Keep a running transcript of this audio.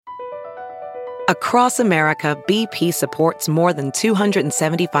Across America, BP supports more than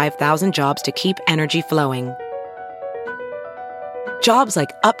 275,000 jobs to keep energy flowing. Jobs like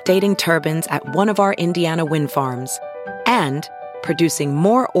updating turbines at one of our Indiana wind farms and producing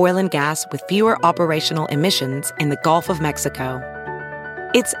more oil and gas with fewer operational emissions in the Gulf of Mexico.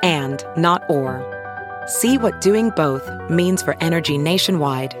 It's and, not or. See what doing both means for energy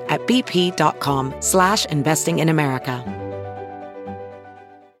nationwide at bp.com/investing in America.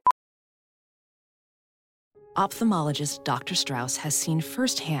 Ophthalmologist Dr. Strauss has seen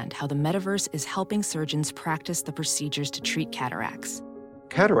firsthand how the metaverse is helping surgeons practice the procedures to treat cataracts.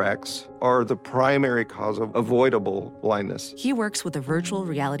 Cataracts are the primary cause of avoidable blindness. He works with a virtual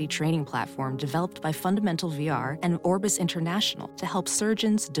reality training platform developed by Fundamental VR and Orbis International to help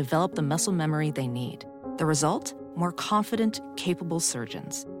surgeons develop the muscle memory they need. The result? More confident, capable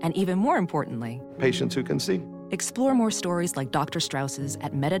surgeons. And even more importantly, Patients who can see. explore more stories like Dr. Strauss's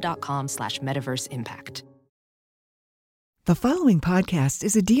at meta.com/metaverseimpact. The following podcast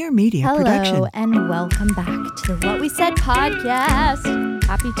is a Dear Media production. Hello, and welcome back to the What We Said podcast.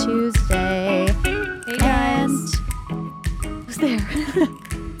 Happy Tuesday. Hey, guys. Who's there?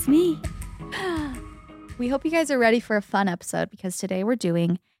 It's me. We hope you guys are ready for a fun episode because today we're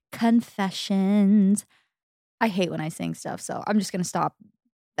doing confessions. I hate when I sing stuff, so I'm just going to stop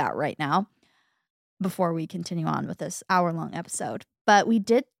that right now before we continue on with this hour-long episode. But we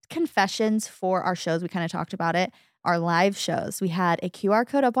did confessions for our shows. We kind of talked about it. Our live shows, we had a QR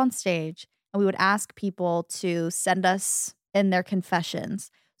code up on stage and we would ask people to send us in their confessions.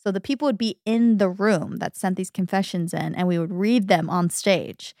 So the people would be in the room that sent these confessions in and we would read them on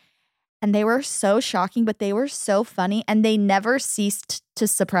stage. And they were so shocking, but they were so funny and they never ceased to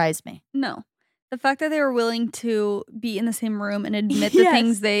surprise me. No. The fact that they were willing to be in the same room and admit the Yes.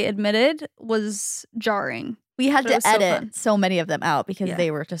 things they admitted was jarring. We had But to it was so edit fun. so many of them out because Yeah. they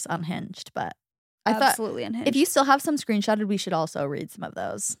were just unhinged. But I thought Absolutely unhinged. if you still have some screenshotted, we should also read some of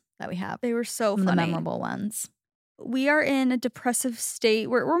those that we have. They were so Some of the funny. memorable ones. We are in a depressive state.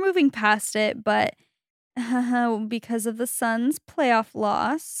 We're moving past it, but because of the Suns' playoff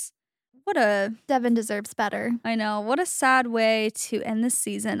loss, Devin deserves better. I know, what a sad way to end this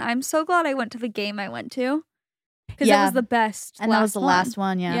season. I'm so glad I went to the game I went to because it Yeah. was the best. And that was the last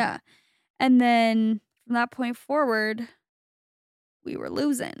one, yeah. Yeah. And then from that point forward, we were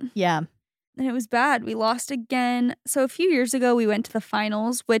losing. Yeah. And it was bad. We lost again. So a few years ago, we went to the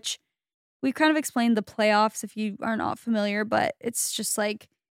finals, which we've kind of explained the playoffs if you are not familiar, but it's just like,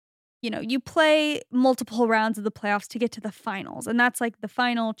 you play multiple rounds of the playoffs to get to the finals. And that's like the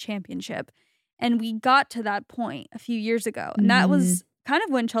final championship. And we got to that point a few years ago. And that was kind of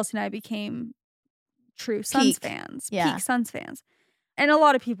when Chelsea and I became true Suns fans, Yeah. peak Suns fans. And a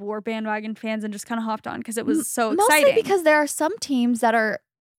lot of people were bandwagon fans and just kind of hopped on because it was so Mostly exciting. because there are some teams that are,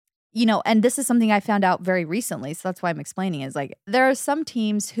 and this is something I found out very recently, so that's why I'm explaining, is like there are some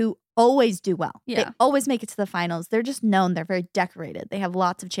teams who always do well. They Yeah. always make it to the finals. They're just known. They're very decorated. They have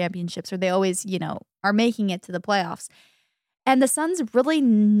lots of championships, or they always, are making it to the playoffs. And the Suns really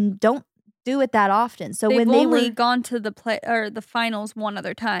don't do it that often. So They've when they only were, gone to the finals one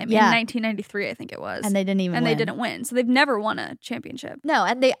other time Yeah. in 1993, I think it was, and they didn't even and they win. didn't win. So they've never won a championship. No,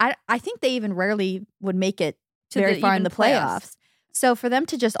 and I think they even rarely would make it To very the far in even the playoffs. So for them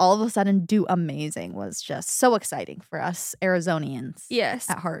to just all of a sudden do amazing was just so exciting for us Arizonians Yes.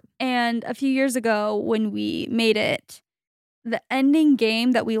 at heart. And a few years ago when we made it, the ending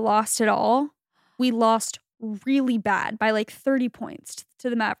game that we lost it all, we lost really bad by like 30 points to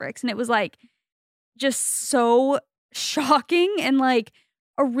the Mavericks. And it was like just so shocking and like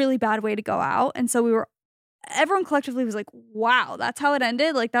a really bad way to go out. And so everyone collectively was like, wow, that's how it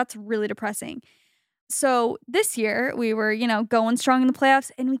ended. Like, that's really depressing. So this year we were, going strong in the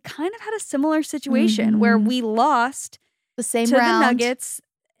playoffs and we kind of had a similar situation where we lost The same to round. the Nuggets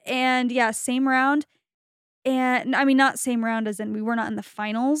and same round. And I mean, not same round as in we were not in the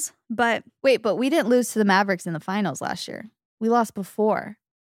finals, but Wait, but we didn't lose to the Mavericks in the finals last year. We lost before.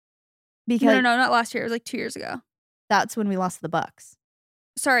 Because no, not last year. It was like 2 years ago. that's when we lost to the Bucks.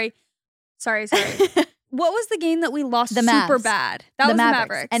 Sorry. What was the game that we lost The super Mavs. bad? That was the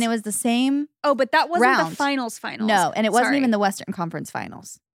Mavericks. And it was the same. Oh, but that wasn't round. the finals. No, and it wasn't Sorry. even the Western Conference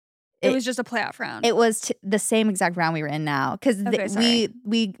Finals. It was just a playoff round. It was the same exact round we were in now because Okay, sorry.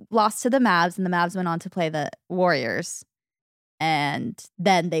 we lost to the Mavs and the Mavs went on to play the Warriors, and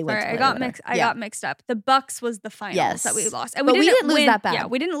then they went. Sorry, to play I got mixed up. The Bucks was the finals Yes. that we lost, and But we didn't lose win- that bad. Yeah,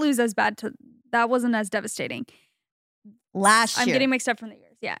 we didn't lose as bad. That wasn't as devastating. last year. I'm getting mixed up from the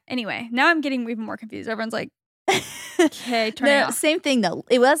years. Yeah. Anyway, now I'm getting even more confused. Everyone's like, okay, turn it off. Same thing though.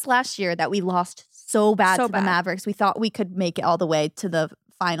 It was last year that we lost so bad So to bad. the Mavericks. We thought we could make it all the way to the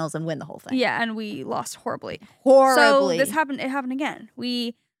finals and win the whole thing. Yeah, and we lost horribly. Horribly. So it happened again.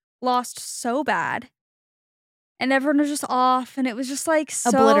 We lost so bad. And everyone was just off, and it was just like so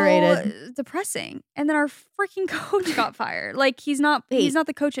obliterated, depressing. And then our freaking coach got fired. Like he's not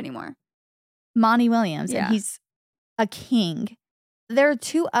the coach anymore. Monty Williams, Yeah. and he's a king. There are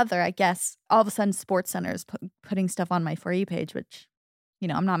 2 other, I guess, all of a sudden SportsCenter is putting stuff on my For You page, which,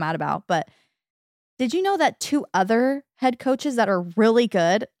 I'm not mad about. But did you know that 2 other head coaches that are really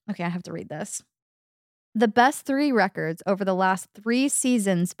good? Okay, I have to read this. The best 3 records over the last 3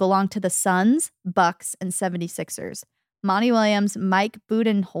 seasons belong to the Suns, Bucks, and 76ers. Monty Williams, Mike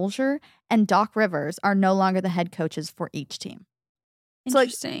Budenholzer, and Doc Rivers are no longer the head coaches for each team.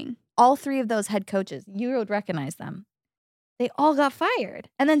 Interesting. So, all 3 of those head coaches, you would recognize them. They all got fired.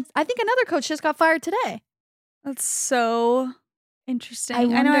 And then I think another coach just got fired today. That's so interesting. I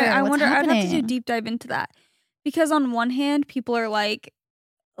wonder what's I'd have to do a happening. deep dive into that. Because on one hand, people are like,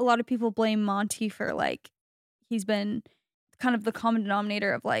 a lot of people blame Monty for like, he's been kind of the common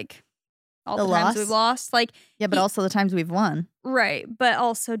denominator of like all the times we've lost. Like, yeah, but also the times we've won. Right. But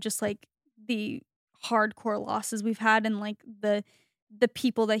also just like the hardcore losses we've had and like the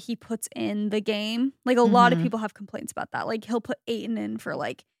people that he puts in the game. Like a lot of people have complaints about that. Like he'll put Ayton in for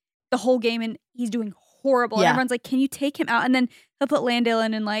like the whole game and he's doing horrible. Yeah. And everyone's like, can you take him out? And then he'll put Landale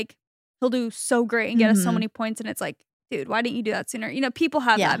in and like he'll do so great and get us so many points. And it's like, dude, why didn't you do that sooner? People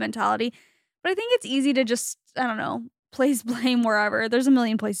have that mentality. But I think it's easy to just, I don't know, place blame wherever. There's a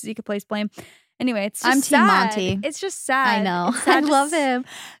million places you could place blame. Anyway, it's just I'm Team sad. Monty. It's just sad. I know. It's sad I love him.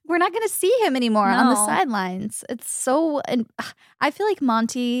 We're not going to see him anymore on the No. sidelines. It's so, and I feel like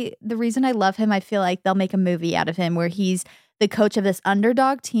Monty, the reason I love him, I feel like they'll make a movie out of him where he's the coach of this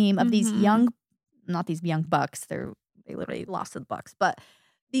underdog team of these young, not these young Bucks. They literally lost to the Bucks, but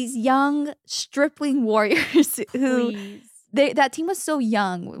these young stripling warriors who that team was so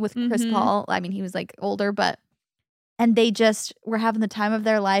young with Chris Paul. I mean, he was like older, and they just were having the time of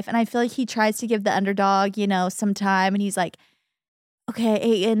their life. And I feel like he tries to give the underdog, some time. And he's like, okay,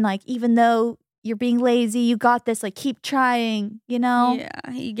 Ayton, like, even though you're being lazy, you got this, like, keep trying, Yeah,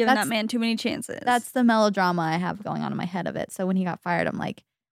 he giving that man too many chances. That's the melodrama I have going on in my head of it. So when he got fired, I'm like,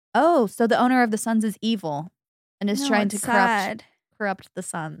 oh, so the owner of the Suns is evil and is trying to corrupt the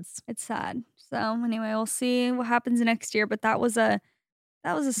Suns. It's sad. So anyway, we'll see what happens next year. But that was a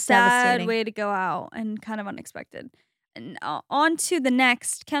sad way to go out and kind of unexpected. And on to the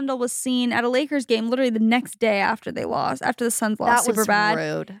next. Kendall was seen at a Lakers game literally the next day after they lost, after the Suns lost super bad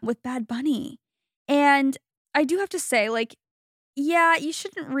rude. With Bad Bunny. And I do have to say, like, yeah, you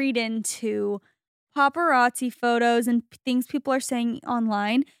shouldn't read into paparazzi photos and things people are saying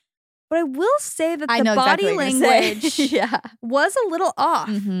online. But I will say that the body language was a little off.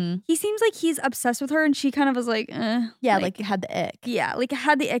 He seems like he's obsessed with her and she kind of was like, Yeah, like had the ick. Yeah, like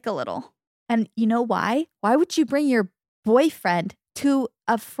had the ick a little. And you know why? Why would you bring your boyfriend to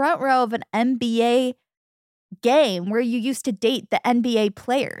a front row of an NBA game where you used to date the NBA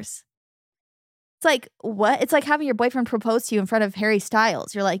players? It's like, what? It's like having your boyfriend propose to you in front of Harry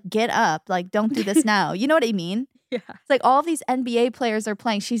Styles. You're like, get up. Like, don't do this now. You know what I mean? Yeah. It's like all these NBA players are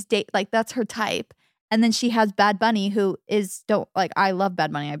playing. She's like, that's her type. And then she has Bad Bunny, who is, I love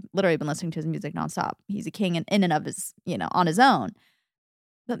Bad Bunny. I've literally been listening to his music nonstop. He's a king in and of his, on his own.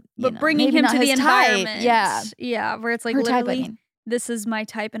 But bringing him to the environment. Type. Yeah, where it's like her literally, type, this is my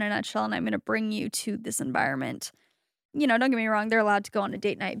type in a nutshell, and I'm going to bring you to this environment. Don't get me wrong, they're allowed to go on a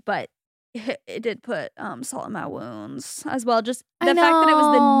date night, but it did put salt in my wounds as well. Just the fact that it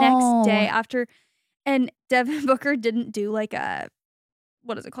was the next day after, and Devin Booker didn't do like a,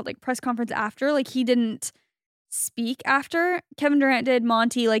 what is it called, like press conference after. Like he didn't speak after. Kevin Durant did,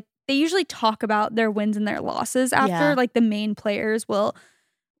 Monty, like they usually talk about their wins and their losses after, like the main players will.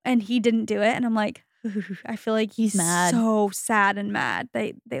 And he didn't do it. And I'm like, I feel like he's mad. So sad and mad.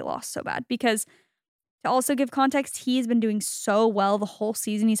 They lost so bad. Because to also give context, he's been doing so well the whole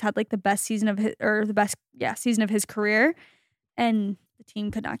season. He's had like the best season of his, season of his career. And the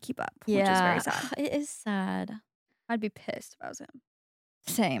team could not keep up, which is very sad. It is sad. I'd be pissed if I was him.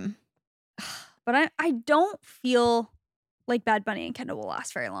 Same. But I don't feel like Bad Bunny and Kendall will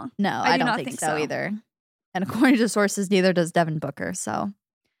last very long. No, I do don't not think so either. And according to sources, neither does Devin Booker. So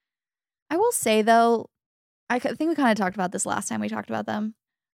I will say, though, I think we kind of talked about this last time we talked about them.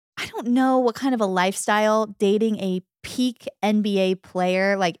 I don't know what kind of a lifestyle dating a peak NBA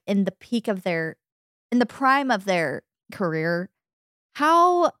player, like in the prime of their career,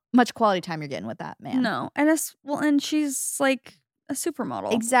 how much quality time you're getting with that man. No. And she's like a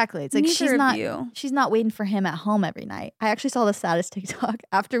supermodel. Exactly. It's like Neither she's not waiting for him at home every night. I actually saw the saddest TikTok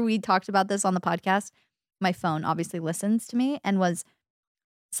after we talked about this on the podcast. My phone obviously listens to me and was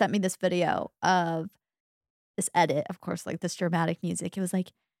sent me this video of this edit, of course, like this dramatic music. It was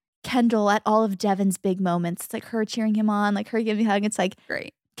like Kendall at all of Devin's big moments. It's like her cheering him on, like her giving a hug. It's like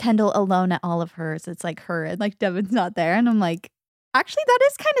Great. Kendall alone at all of hers. It's like her and like Devin's not there. And I'm like, actually, that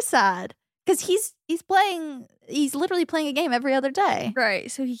is kind of sad because he's literally playing a game every other day. Right.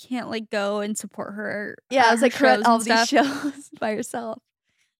 So he can't like go and support her. Yeah, I was like, her at all stuff. these shows by herself.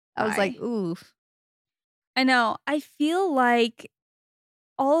 I was like, oof. I know. I feel like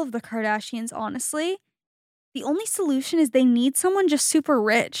all of the Kardashians, honestly, the only solution is they need someone just super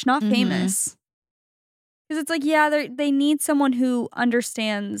rich, not famous. Because it's like, yeah, they need someone who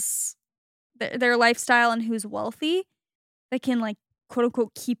understands their lifestyle and who's wealthy that can, like, quote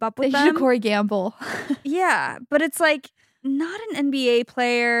unquote, keep up with them. They should Corey Gamble. Yeah, but it's like not an NBA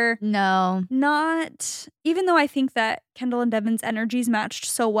player. No. Not, even though I think that Kendall and Devin's energies matched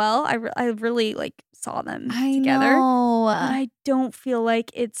so well, I really like saw them together. Know. But I don't feel like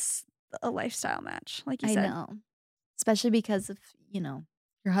it's a lifestyle match, like you said. I know. Especially because of,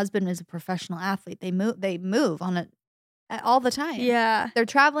 your husband is a professional athlete. They move on it all the time. Yeah. They're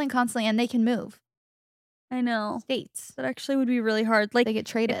traveling constantly and they can move. I know. States. That actually would be really hard. Like, they get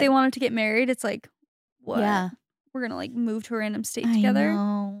traded. If they wanted to get married, it's like, what? Yeah. We're going to like move to a random state together. I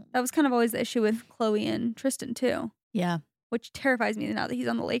know. That was kind of always the issue with Khloe and Tristan too. Yeah. Which terrifies me now that he's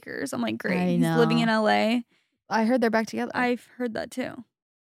on the Lakers. I'm like, great. I He's know. living in LA. I heard they're back together. I've heard that too.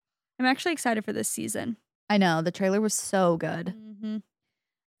 I'm actually excited for this season. I know. The trailer was so good. Mm-hmm.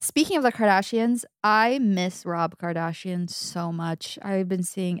 Speaking of the Kardashians, I miss Rob Kardashian so much. I've been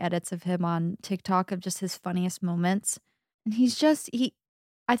seeing edits of him on TikTok of just his funniest moments. And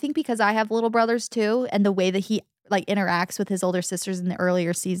I think because I have little brothers too, and the way that he like interacts with his older sisters in the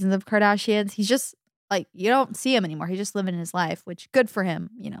earlier seasons of Kardashians, he's just like, you don't see him anymore. He's just living his life, which good for him.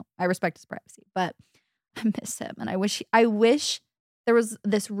 I respect his privacy, but I miss him. And I wish there was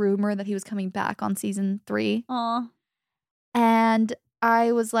this rumor that he was coming back on season 3. Aw. And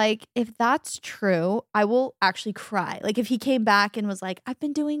I was like, if that's true, I will actually cry. Like if he came back and was like, I've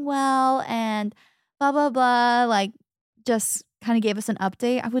been doing well and blah, blah, blah, like just kind of gave us an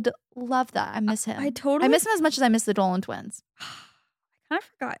update. I would love that. I miss him. I miss him as much as I miss the Dolan twins. I kind of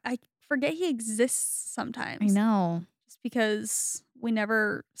forgot. I forget he exists sometimes. I know. Just because we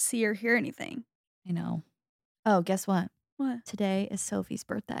never see or hear anything. I know. Oh, guess what? What? Today is Sophie's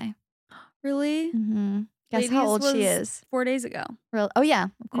birthday. Really? Mm-hmm. Guess Ladies how old she was is. 4 days ago. Real? Oh, yeah,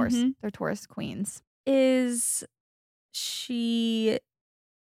 of course. Mhm. They're Taurus queens. Is she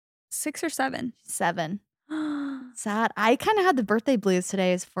 6 or 7? 7. Sad. I kind of had the birthday blues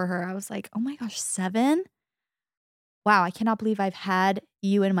today for her. I was like, oh my gosh, 7? Wow, I cannot believe I've had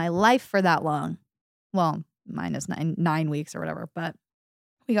you in my life for that long. Well, minus 9 weeks or whatever, but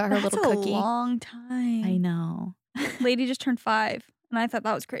we got her That's little cookie. a long time. I know. Lady just turned 5, and I thought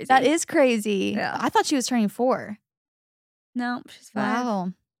that was crazy. That is crazy. Yeah. I thought she was turning 4. No, she's 5.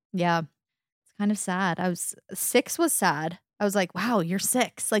 Wow. Yeah. It's kind of sad. 6 was sad. I was like, wow, you're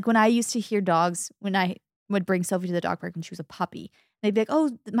 6. Like when I used to hear dogs, when I would bring Sophie to the dog park when she was a puppy, they'd be like,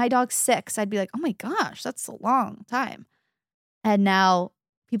 oh, my dog's 6. I'd be like, oh my gosh, that's a long time. And now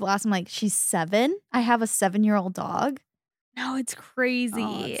people ask me like, she's 7? I have a 7-year-old dog. No, it's crazy.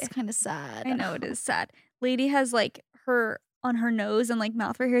 Oh, it's kind of sad. I know it is sad. Lady has like her on her nose and like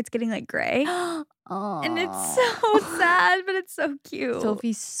mouth right here. It's getting like gray. And it's so sad, but it's so cute.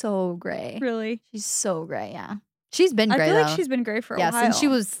 Sophie's so gray. Really? She's so gray, yeah. She's been gray, I feel though. like she's been gray for a while. Yeah, since she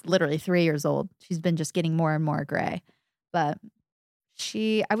was literally 3 years old. She's been just getting more and more gray. But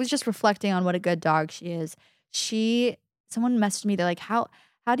I was just reflecting on what a good dog she is. Someone messaged me, they're like, how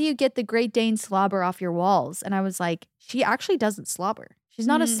do you get the Great Dane slobber off your walls? And I was like, she actually doesn't slobber. She's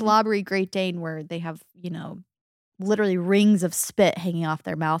not a slobbery Great Dane where they have, literally rings of spit hanging off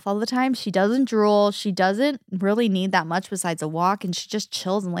their mouth all the time. She doesn't drool. She doesn't really need that much besides a walk. And she just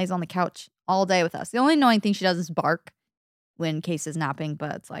chills and lays on the couch all day with us. The only annoying thing she does is bark when Case is napping.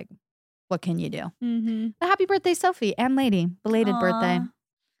 But it's like, what can you do? Mm-hmm. But happy birthday, Sophie and Lady. Belated birthday.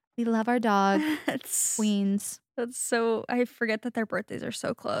 We love our dog. Queens. That's so, I forget that their birthdays are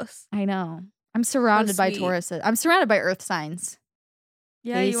so close. I know. I'm surrounded by sweet. Tauruses. I'm surrounded by earth signs.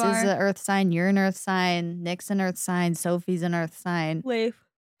 Yeah, Case you is are. an earth sign. You're an earth sign. Nick's an earth sign. Sophie's an earth sign. Leif.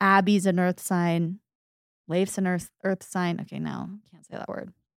 Abby's an earth sign. Leif's an earth sign. Okay, no, can't say that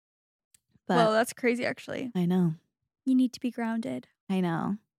word. But Well, that's crazy, actually. I know. You need to be grounded. I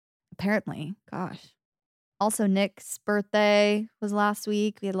know. Apparently. Gosh. Also, Nick's birthday was last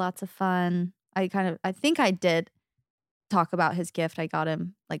week. We had lots of fun. I think I did talk about his gift. I got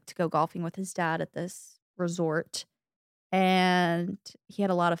him like to go golfing with his dad at this resort. And he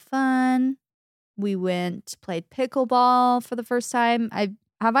had a lot of fun. We played pickleball for the first time.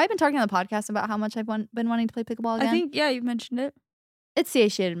 Have I been talking on the podcast about how much I've been wanting to play pickleball again? I think, yeah, you've mentioned it. It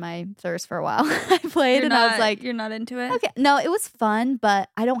satiated my thirst for a while. I played I was like, you're not into it? Okay. No, it was fun, but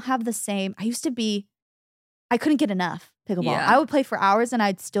I don't have the same. I couldn't get enough pickleball. Yeah. I would play for hours and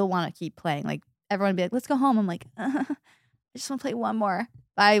I'd still want to keep playing. Like everyone would be like, let's go home. I'm like, I just want to play one more.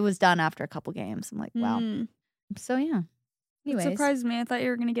 But I was done after a couple games. I'm like, wow. So yeah. Anyways. It surprised me. I thought you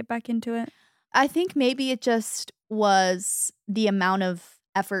were going to get back into it. I think maybe it just was the amount of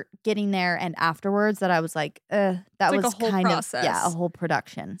effort getting there and afterwards that I was like, that was like a whole kind process. of, a whole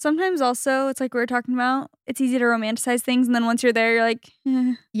production. Sometimes also, it's like we were talking about, it's easy to romanticize things. And then once you're there, you're like,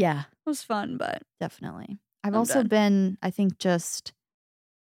 yeah, it was fun, but. Definitely. I've also been, I think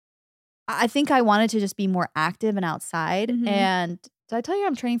I wanted to just be more active and outside. Mhm. And did I tell you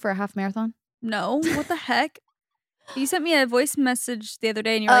I'm training for a half marathon? No, what the heck? You sent me a voice message the other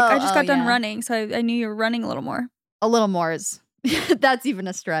day and you're like, I just got done running. So I knew you were running a little more. A little more is, that's even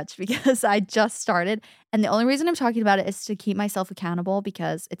a stretch because I just started. And the only reason I'm talking about it is to keep myself accountable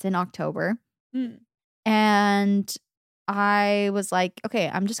because it's in October. And I was like, okay,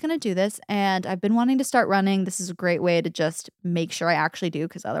 I'm just going to do this. And I've been wanting to start running. This is a great way to just make sure I actually do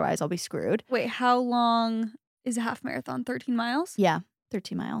because otherwise I'll be screwed. Wait, how long is a half marathon? 13 miles? Yeah,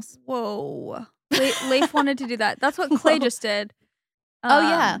 13 miles. Whoa. Leif wanted to do that. That's what Clay just did. Oh,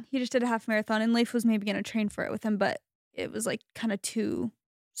 yeah. He just did a half marathon and Leif was maybe going to train for it with him, but it was like kind of too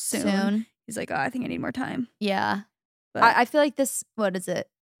soon. He's like, oh, I think I need more time. Yeah. But I feel like this, what is it?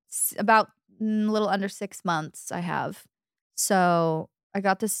 About a little under 6 months I have. So I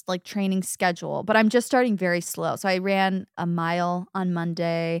got this like training schedule, but I'm just starting very slow. So I ran a mile on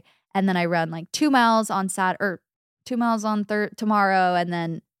Monday and then I run like 2 miles on tomorrow. And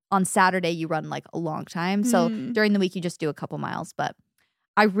then on Saturday you run like a long time. So during the week you just do a couple miles, but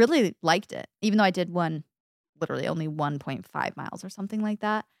I really liked it. Even though I did literally only 1.5 miles or something like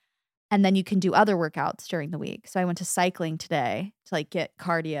that. And then you can do other workouts during the week. So I went to cycling today to like get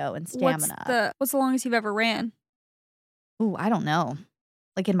cardio and stamina. What's the longest you've ever ran? Ooh, I don't know.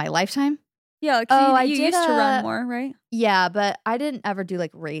 Like in my lifetime? Yeah, like you used to run more, right? Yeah, but I didn't ever do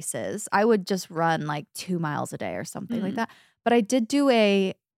like races. I would just run like 2 miles a day or something like that. But I did do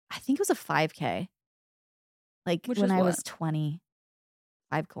I think it was a 5K. Like when I was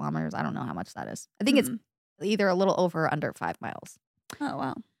 25 kilometers. I don't know how much that is. I think it's either a little over or under 5 miles. Oh,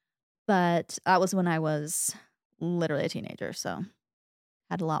 wow. But that was when I was literally a teenager. So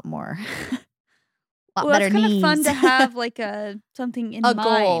had a lot more. Better it's kind knees. of fun to have like something in mind.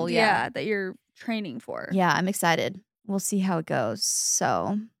 Goal, that you're training for. Yeah, I'm excited. We'll see how it goes.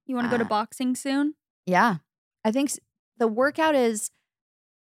 So you want to go to boxing soon? Yeah. I think the workout is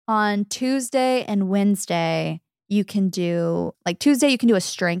on Tuesday and Wednesday. You can do like Tuesday, you can do a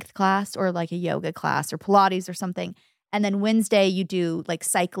strength class or like a yoga class or Pilates or something. And then Wednesday you do like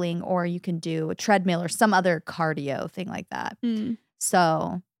cycling or you can do a treadmill or some other cardio thing like that.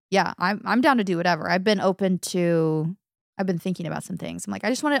 So yeah, I'm down to do whatever. I've been thinking about some things. I'm like, I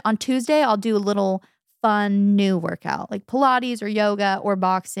just want to, on Tuesday, I'll do a little fun new workout, like Pilates or yoga or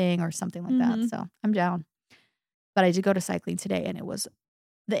boxing or something like that. So I'm down. But I did go to cycling today and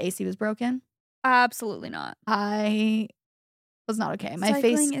the AC was broken. Absolutely not. I was not okay. My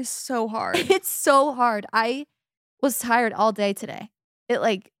Cycling is so hard. It's so hard. I was tired all day today. It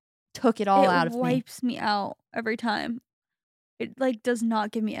like took it all out of me. It wipes me out every time. It like does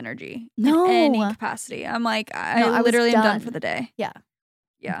not give me energy in any capacity. I'm like, I literally am done for the day. Yeah.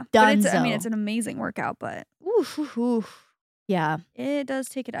 Yeah. Done. But it's an amazing workout, but yeah, it does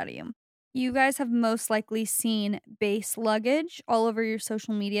take it out of you. You guys have most likely seen Base Luggage all over your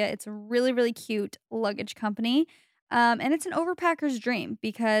social media. It's a really, really cute luggage company. And it's an overpacker's dream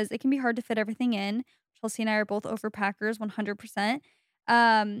because it can be hard to fit everything in. Chelsea and I are both overpackers, 100%.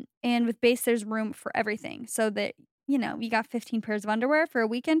 And with Base, there's room for everything. So that, you got 15 pairs of underwear for a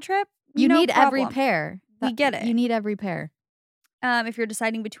weekend trip. You need problem. every pair. We get it. You need every pair. If you're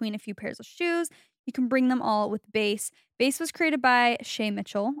deciding between a few pairs of shoes, you can bring them all with Base. Base was created by Shay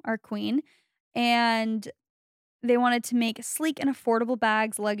Mitchell, our queen, and they wanted to make sleek and affordable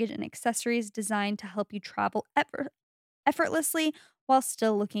bags, luggage, and accessories designed to help you travel effortlessly while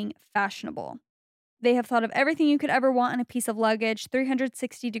still looking fashionable. They have thought of everything you could ever want in a piece of luggage,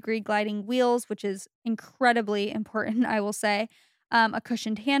 360-degree gliding wheels, which is incredibly important, I will say, a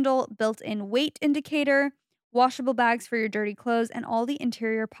cushioned handle, built-in weight indicator, washable bags for your dirty clothes, and all the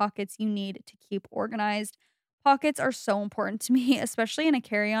interior pockets you need to keep organized. Pockets are so important to me, especially in a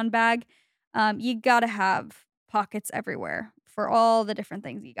carry-on bag. You gotta have pockets everywhere for all the different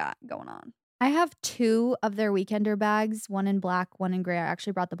things you got going on. I have 2 of their weekender bags, one in black, one in gray. I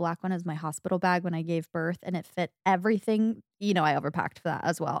actually brought the black one as my hospital bag when I gave birth, and it fit everything. You know, I overpacked for that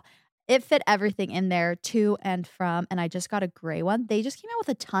as well. It fit everything in there to and from, and I just got a gray one. They just came out with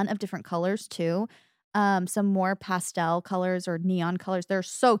a ton of different colors too. Some more pastel colors or neon colors. They're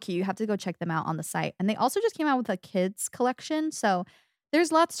so cute. You have to go check them out on the site. And they also just came out with a kids collection. So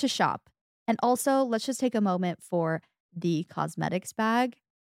there's lots to shop. And also, let's just take a moment for the cosmetics bag.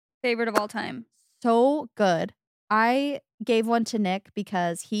 Favorite of all time. So good. I gave one to Nick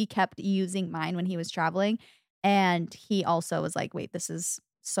because he kept using mine when he was traveling. And he also was like, wait, this is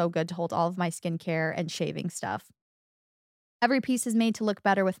so good to hold all of my skincare and shaving stuff. Every piece is made to look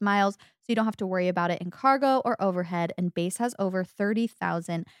better with Miles, so you don't have to worry about it in cargo or overhead. And Base has over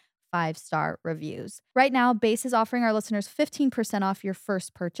 30,000 5-star reviews. Right now, Base is offering our listeners 15% off your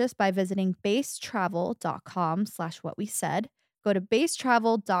first purchase by visiting basetravel.com/whatwesaid. Go to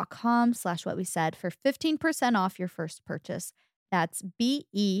basetravel.com/whatwesaid for 15% off your first purchase. That's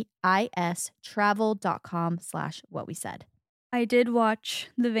BEIS travel.com/whatwesaid. I did watch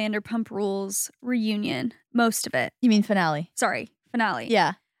the Vanderpump Rules reunion, most of it. You mean finale? Sorry, finale.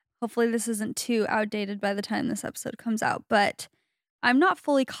 Yeah. Hopefully this isn't too outdated by the time this episode comes out, but I'm not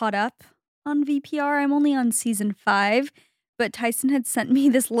fully caught up on VPR. I'm only on season 5, but Tyson had sent me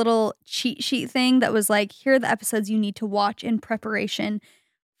this little cheat sheet thing that was like, here are the episodes you need to watch in preparation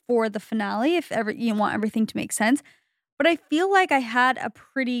for the finale if ever you want everything to make sense. But I feel like I had a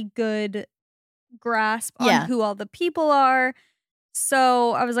pretty good grasp on who all the people are.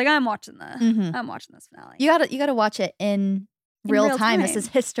 So I was like, I'm watching this finale. You gotta watch it in real time. This is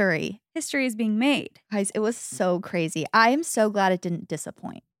history. History is being made. Guys, it was so crazy. I am so glad it didn't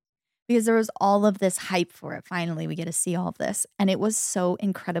disappoint because there was all of this hype for it. Finally, we get to see all of this. And it was so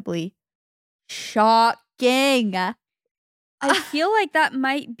incredibly shocking. I feel like that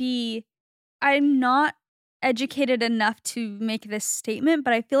might be, I'm not educated enough to make this statement,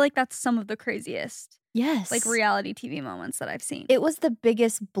 but I feel like that's some of the craziest like reality TV moments that I've seen. It was the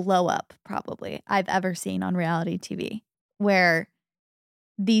biggest blow up probably I've ever seen on reality TV, where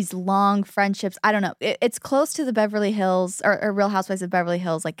these long friendships, I don't know, it's close to the Beverly Hills or Real Housewives of Beverly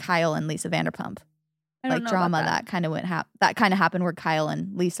Hills, like Kyle and Lisa Vanderpump. Like drama that kind of happened where Kyle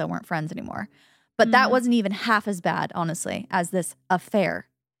and Lisa weren't friends anymore. But that wasn't even half as bad, honestly, as this affair.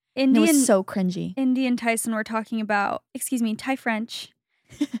 It was so cringy. Indy and Tyson were talking about, Ty French,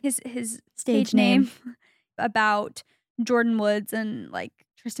 his stage name, about Jordan Woods and like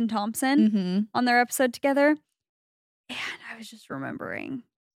Tristan Thompson on their episode together. And I was just remembering.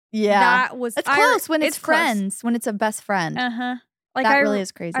 Yeah. It's close when it's friends, when it's a best friend. Like that really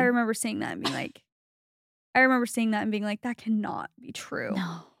is crazy. I remember seeing that and being like, that cannot be true.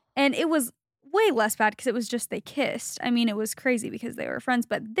 No. And it was way less bad because it was just they kissed. I mean, it was crazy because they were friends,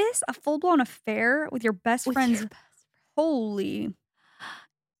 but a full-blown affair with your best friends. Holy.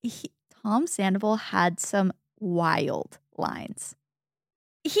 Tom Sandoval had some wild lines.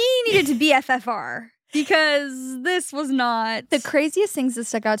 He needed to be FFR because this was not. The craziest things that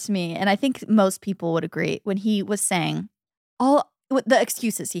stuck out to me, and I think most people would agree, when he was saying all the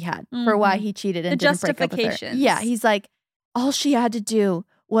excuses he had for why he cheated and didn't break up with her. Yeah, he's like, all she had to do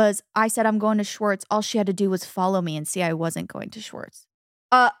was, I said I'm going to Schwartz. All she had to do was follow me and see I wasn't going to Schwartz.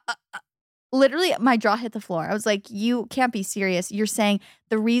 Literally, my jaw hit the floor. I was like, you can't be serious. You're saying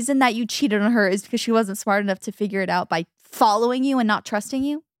the reason that you cheated on her is because she wasn't smart enough to figure it out by following you and not trusting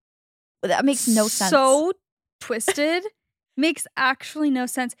you? That makes no sense. So twisted. Makes actually no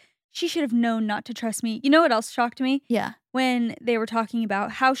sense. She should have known not to trust me. You know what else shocked me? Yeah. When they were talking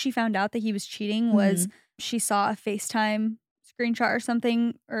about how she found out that he was cheating was she saw a FaceTime screenshot or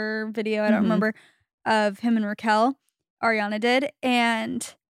something or video, I don't remember, of him and Raquel. Ariana did.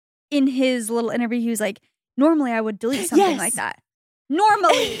 And in his little interview, he was like, normally I would delete something like that.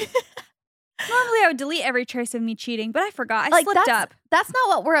 Normally I would delete every trace of me cheating, but I forgot. I slipped up. That's not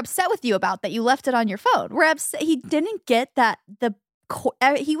what we're upset with you about, that you left it on your phone. We're upset. He didn't get that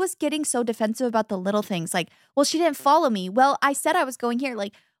he was getting so defensive about the little things. Like, well, she didn't follow me. Well, I said I was going here.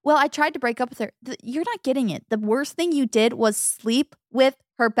 Like, well, I tried to break up with her. You're not getting it. The worst thing you did was sleep with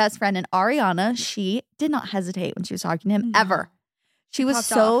her best friend. And Ariana, she did not hesitate when she was talking to him ever. She was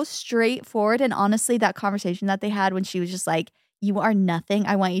so straightforward. And honestly, that conversation that they had when she was just like, you are nothing.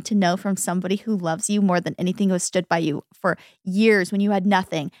 I want you to know from somebody who loves you more than anything, who has stood by you for years when you had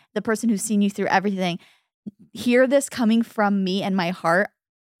nothing. The person who's seen you through everything. Hear this coming from me and my heart.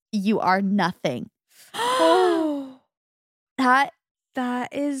 You are nothing. That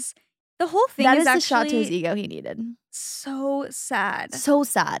is the whole thing. That is the shot to his ego he needed. So sad. So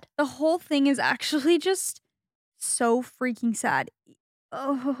sad. The whole thing is actually just so freaking sad.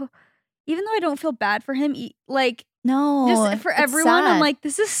 Oh, even though I don't feel bad for him, like No, just for it's everyone, I'm sad. like,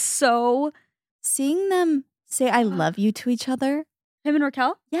 this is so Seeing them say I love you to each other. him and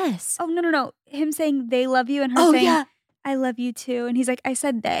Raquel. Yes. Oh no, him saying they love you and her Oh, saying yeah. I love you too, and he's like, I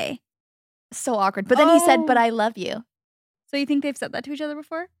said they. So awkward. But then he said, but Oh. I love you. So you think they've said that to each other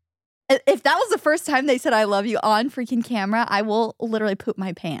before? If that was the first time they said I love you on freaking camera, I will literally poop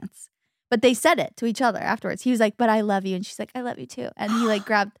my pants. But they said it to each other afterwards. He was like, but I love you. And she's like, I love you too. And he like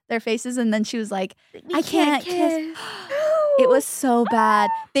grabbed their faces and then she was like, I can't kiss. It was so bad.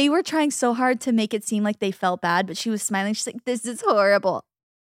 They were trying so hard to make it seem like they felt bad, but she was smiling. She's like, this is horrible.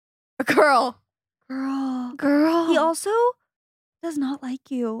 Girl. He also does not like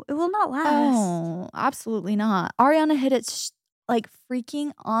you. It will not last. Oh, absolutely not. Ariana hit it like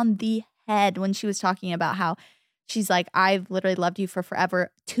freaking on the head when she was talking about how she's like, I've literally loved you for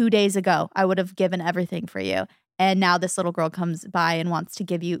forever. 2 days ago, I would have given everything for you. And now this little girl comes by and wants to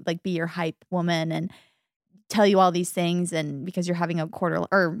give you, like, be your hype woman and tell you all these things. And because you're having a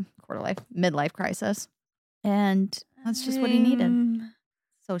midlife crisis. And that's just what he needed.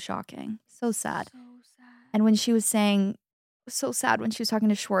 So shocking. So sad. So sad. And when she was saying, so sad when she was talking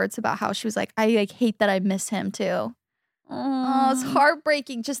to Schwartz about how she was like, I like hate that I miss him too. Oh, it's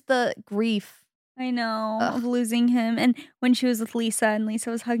heartbreaking. Just the grief. I know of losing him. And when she was with Lisa and Lisa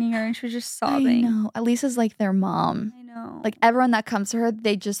was hugging her and she was just sobbing. I know. Lisa's like their mom. I know. Like everyone that comes to her,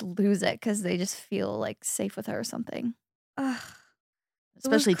 they just lose it because they just feel like safe with her or something. Ugh,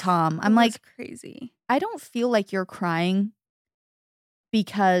 Especially Tom. it I'm was like, crazy. I don't feel like you're crying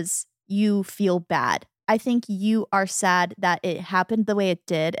because you feel bad. I think you are sad that it happened the way it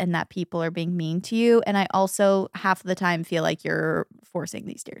did and that people are being mean to you. And I also half of the time feel like you're forcing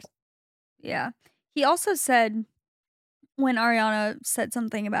these tears. Yeah. He also said when Ariana said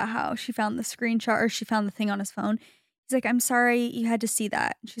something about how she found the screenshot or she found the thing on his phone, he's like, I'm sorry you had to see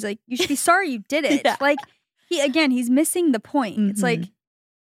that. And she's like, you should be sorry you did it. Yeah. Like, he's missing the point. It's like,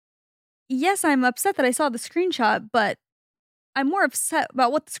 yes, I'm upset that I saw the screenshot, but I'm more upset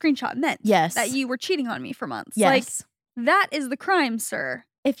about what the screenshot meant. Yes. That you were cheating on me for months. Yes. Like, that is the crime, sir.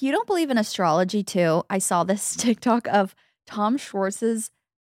 If you don't believe in astrology too, I saw this TikTok of Tom Schwartz's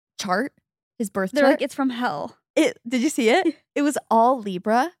chart, his birth They're chart. like, it's from hell. Did you see it? It was all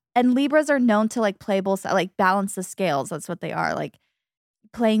Libra. And Libras are known to like play both, like balance the scales. That's what they are. Like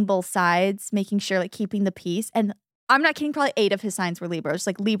playing both sides, making sure like keeping the peace. And I'm not kidding, probably 8 of his signs were Libra. It's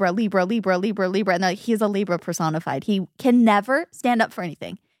like Libra, Libra, Libra, Libra, Libra. And like he's a Libra personified. He can never stand up for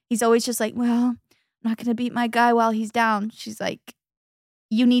anything. He's always just like, well, I'm not going to beat my guy while he's down. She's like,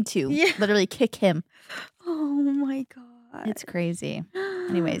 you need to literally kick him. Oh my God. It's crazy.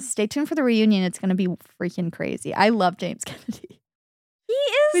 Anyways, stay tuned for the reunion. It's going to be freaking crazy. I love James Kennedy. He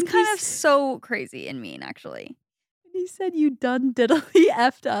is When kind he's- of so crazy and mean, actually. He said you done diddly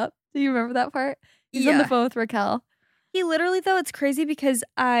effed up. Do you remember that part? He's on the Yeah. phone with Raquel. He literally, though, it's crazy because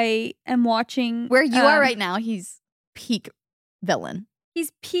I am watching Where you are right now, he's peak villain.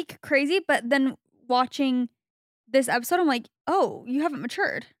 He's peak crazy, but then watching this episode, I'm like, oh, you haven't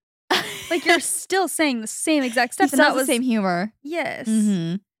matured. Like you're still saying the same exact He stuff. still And has that was the same humor. Yes.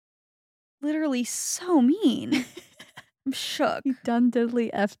 Mm-hmm. Literally so mean. I'm shook. He done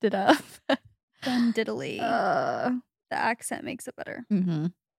diddly effed it up. Done diddly. The accent makes it better. Mm-hmm.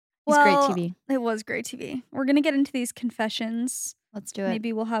 He's Well, great TV. It was great TV. We're going to get into these confessions. Let's do it.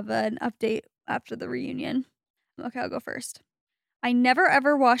 Maybe we'll have an update after the reunion. Okay, I'll go first. I never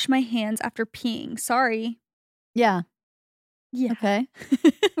ever wash my hands after peeing. Sorry. Yeah. Yeah. Okay.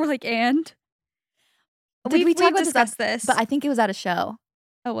 We're like, and? Did we talk about discussed this? But I think it was at a show.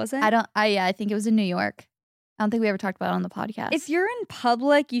 Oh, was it? I think it was in New York. I don't think we ever talked about it on the podcast. If you're in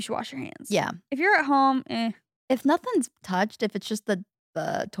public, you should wash your hands. Yeah. If you're at home, If nothing's touched, if it's just the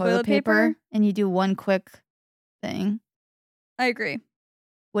toilet Toilet paper paper? and you do one quick thing, I agree.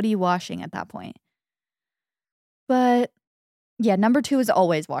 what are you washing at that point? But yeah, number 2 is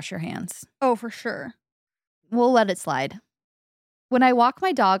always wash your hands. Oh, for sure. We'll let it slide. When I walk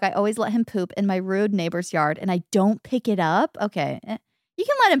my dog, I always let him poop in my rude neighbor's yard and I don't pick it up. Okay. You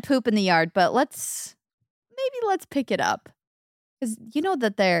can let him poop in the yard, but let's pick it up. Because you know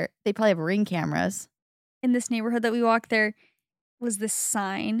that they probably have Ring cameras. In this neighborhood that we walked, there was this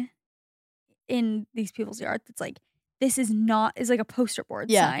sign in these people's yard that's like, this is not, is like a poster board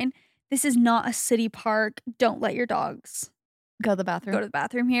sign. This is not a city park. Don't let your dogs Go to the bathroom. go to the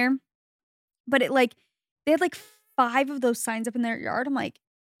bathroom here. But it like, they had like 5 of those signs up in their yard. I'm like,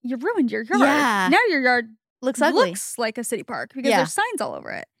 you ruined your yard. Yeah. Now your yard Looks ugly. looks like a city park because Yeah. there's signs all over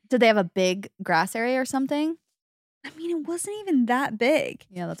it. Did they have a big grass area or something? I mean, it wasn't even that big.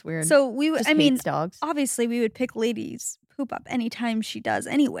 Yeah, that's weird. So we would, Just I mean, hates dogs. obviously we would pick Lady's poop up anytime she does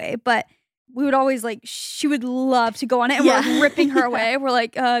anyway, but we would always like, she would love to go on it and we're ripping her away. We're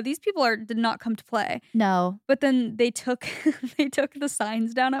like, these people did not come to play. No. But then they took the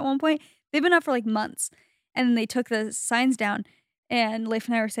signs down at one point. They've been up for like months. And then they took the signs down. And Leif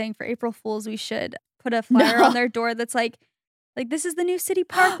and I were saying for April Fools, we should put a flyer on their door that's like this is the new city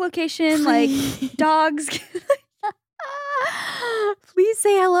park location. Like dogs. Please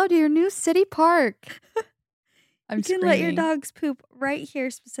say hello to your new city park. You can let your dogs poop right here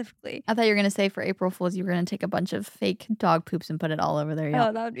specifically. I thought you were going to say for April Fools, you were going to take a bunch of fake dog poops and put it all over their yard.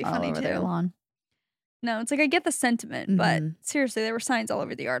 Oh, that would be funny all over too. Their lawn. No, it's like I get the sentiment, but seriously, there were signs all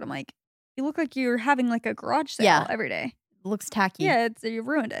over the yard. I'm like, you look like you're having like a garage sale every day. Looks tacky. Yeah, you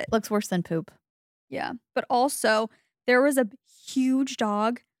ruined it. Looks worse than poop. Yeah. But also, there was a huge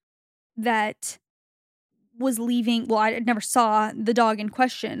dog that was leaving. Well, I never saw the dog in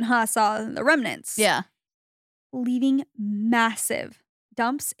question. I saw the remnants. Yeah. Leaving massive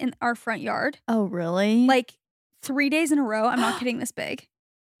dumps in our front yard. Oh, really? Like 3 days in a row. I'm not kidding this big.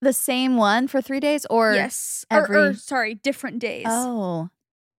 The same one for 3 days or yes. Every... sorry, different days. Oh.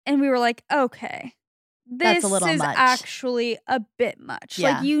 And we were like, okay. This That's a little is much. actually a bit much.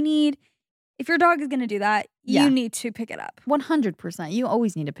 Yeah. Like you need, if your dog is going to do that, you need to pick it up. 100%. You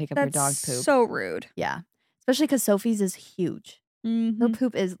always need to pick up your dog poop. So rude. Yeah. Especially because Sophie's is huge. Mm-hmm. Her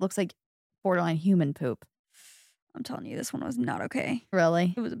poop looks like borderline human poop. I'm telling you, this one was not okay.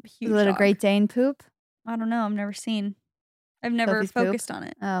 Really? It was a huge Is it a dog. Great Dane poop? I don't know. I've never Sophie's focused poop? on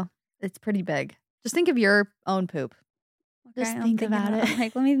it. Oh, it's pretty big. Just think of your own poop. Okay, Just I'm think thinking about it.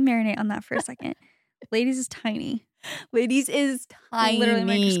 Like, let me marinate on that for a second. Ladies is tiny. Ladies is tiny. Literally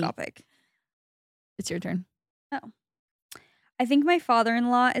microscopic. It's your turn. Oh. I think my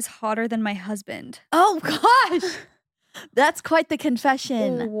father-in-law is hotter than my husband. Oh, gosh. That's quite the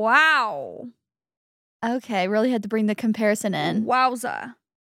confession. Wow. Okay, really had to bring the comparison in. Wowza.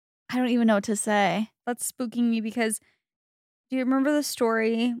 I don't even know what to say. That's spooking me because do you remember the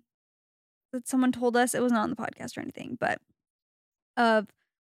story that someone told us? It was not on the podcast or anything, but of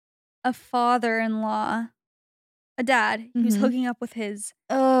a father-in-law, a dad, he was hooking up with his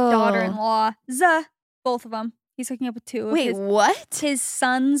daughter-in-law, both of them. He's hooking up with two of his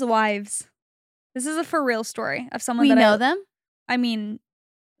son's wives. This is a for real story of someone we know them? I mean,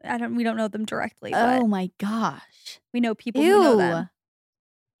 we don't know them directly. Oh but my gosh. we know people who know them.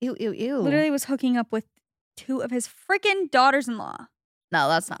 Ew, ew, ew. Literally was hooking up with two of his freaking daughters-in-law. No,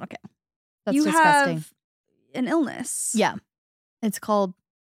 that's not okay. That's you disgusting. Have an illness. Yeah. It's called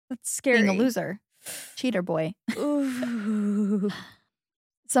that's scary. Being a loser. Cheater boy. Ooh.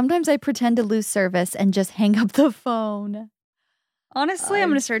 Sometimes I pretend to lose service and just hang up the phone. Honestly, I'm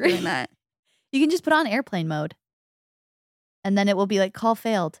going to start doing that. You can just put on airplane mode. And then it will be like, call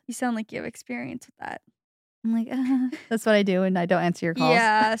failed. You sound like you have experience with that. I'm like, that's what I do and I don't answer your calls.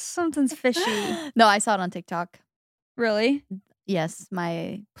 Yeah, something's fishy. No, I saw it on TikTok. Really? Yes,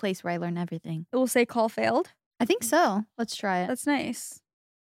 my place where I learn everything. It will say call failed? I think so. Let's try it. That's nice.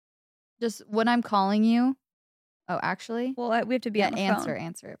 Just when I'm calling you. Oh, actually? Well, we have to be on the phone.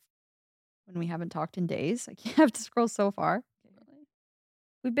 Answer it. When we haven't talked in days. I can't have to scroll so far.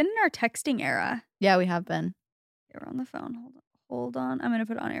 We've been in our texting era. Yeah, we have been. We're on the phone. Hold on. I'm going to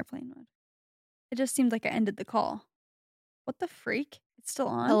put it on airplane mode. It just seemed like I ended the call. What the freak? It's still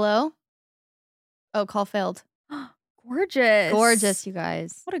on. Hello? Oh, call failed. Gorgeous. Gorgeous, you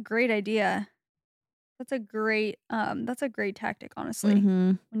guys. What a great idea. That's a great tactic, honestly.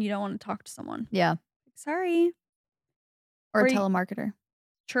 Mm-hmm. When you don't want to talk to someone. Yeah. Sorry. Or a telemarketer.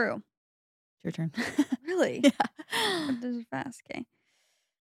 True. It's your turn. Really? Yeah. This is fast. Okay.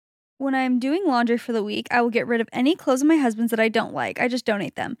 When I'm doing laundry for the week, I will get rid of any clothes of my husband's that I don't like. I just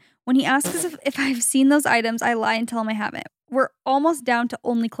donate them. When he asks if I've seen those items, I lie and tell him I haven't. We're almost down to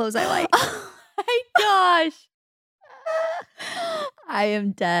only clothes I like. Oh my gosh. I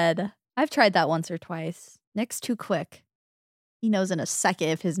am dead. I've tried that once or twice. Nick's too quick. He knows in a second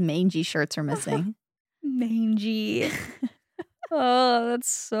if his mangy shirts are missing. Mangy. Oh, that's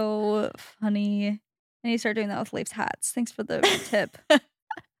so funny. I need to start doing that with Leif's hats. Thanks for the tip.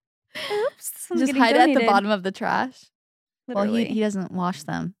 Oops. Just hide it at the bottom of the trash. Literally. Well, he doesn't wash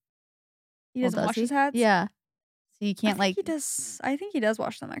them. He doesn't wash his hats? Yeah. So you can't he does. I think he does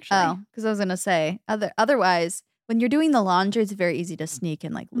wash them actually. Oh, because I was gonna say otherwise, when you're doing the laundry, it's very easy to sneak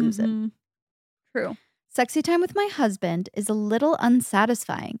and lose it. True. Sexy time with my husband is a little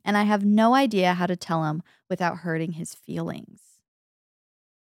unsatisfying, and I have no idea how to tell him without hurting his feelings.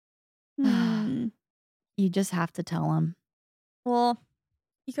 You just have to tell him. Well,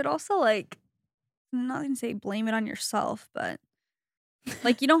 you could also I'm not gonna say blame it on yourself, but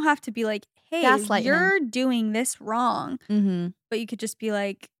you don't have to be like, hey, Gaslighting you're doing this wrong. Mm-hmm. But you could just be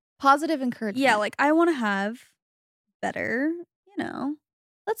like, Positive encouragement. Yeah, like I want to have better,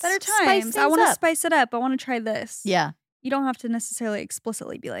 let's better spice times. I things want to up. spice it up. I want to try this. Yeah. You don't have to necessarily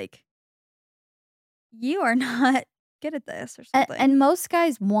explicitly be like, you are not good at this or something. And most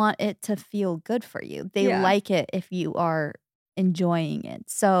guys want it to feel good for you. They like it if you are enjoying it.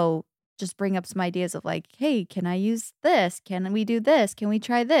 So just bring up some ideas of like, hey, can I use this? Can we do this? Can we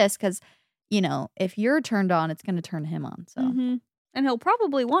try this? Because, if you're turned on, it's going to turn him on. So, and he'll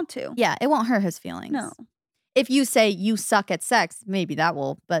probably want to. yeah, it won't hurt his feelings. No. If you say you suck at sex, maybe that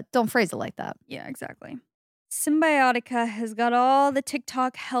will, but don't phrase it like that. Yeah, exactly. Symbiotica has got all the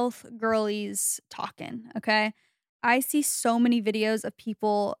TikTok health girlies talking, okay? I see so many videos of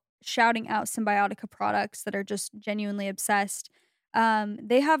people shouting out Symbiotica products that are just genuinely obsessed.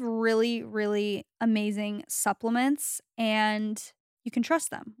 They have really, really amazing supplements and you can trust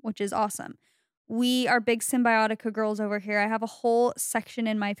them, which is awesome. We are big Symbiotica girls over here. I have a whole section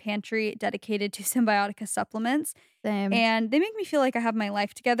in my pantry dedicated to Symbiotica supplements. Same. And they make me feel like I have my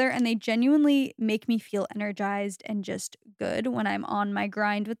life together and they genuinely make me feel energized and just good when I'm on my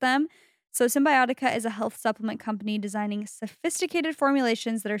grind with them. So Symbiotica is a health supplement company designing sophisticated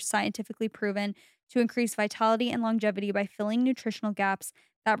formulations that are scientifically proven to increase vitality and longevity by filling nutritional gaps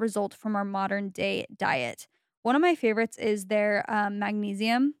that result from our modern day diet. One of my favorites is their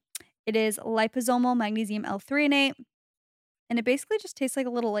magnesium. It is liposomal magnesium L-threonate. And it basically just tastes like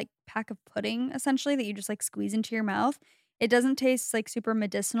a little pack of pudding, essentially, that you just squeeze into your mouth. It doesn't taste super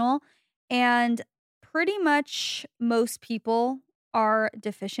medicinal. And pretty much most people are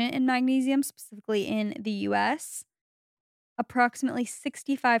deficient in magnesium, specifically in the US. Approximately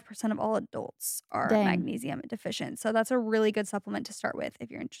 65% of all adults are magnesium deficient. So that's a really good supplement to start with if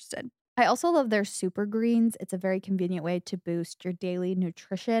you're interested. I also love their super greens. It's a very convenient way to boost your daily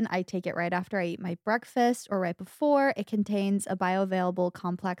nutrition. I take it right after I eat my breakfast or right before. It contains a bioavailable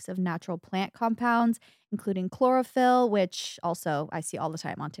complex of natural plant compounds, including chlorophyll, which also I see all the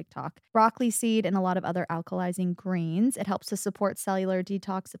time on TikTok, broccoli seed, and a lot of other alkalizing greens. It helps to support cellular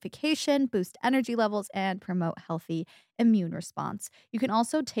detoxification, boost energy levels, and promote healthy immune response. You can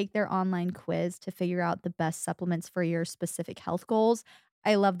also take their online quiz to figure out the best supplements for your specific health goals.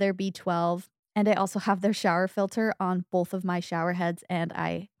 I love their B12, and I also have their shower filter on both of my shower heads, and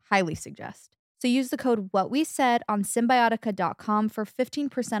I highly suggest. So use the code WhatWeSaid on Symbiotica.com for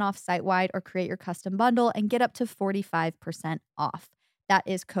 15% off site-wide or create your custom bundle and get up to 45% off. That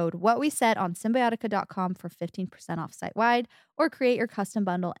is code WhatWeSaid on Symbiotica.com for 15% off site-wide or create your custom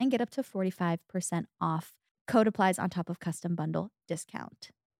bundle and get up to 45% off. Code applies on top of custom bundle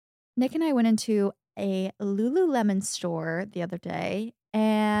discount. Nick and I went into a Lululemon store the other day,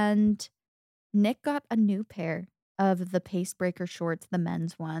 and Nick got a new pair of the Pace Breaker shorts, the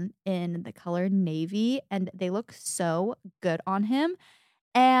men's one, in the color navy, and they look so good on him.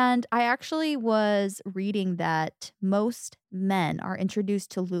 And I actually was reading that most men are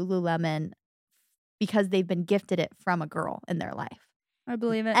introduced to Lululemon because they've been gifted it from a girl in their life. I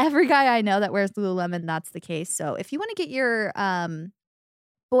believe it. Every guy I know that wears Lululemon, that's the case. So if you want to get your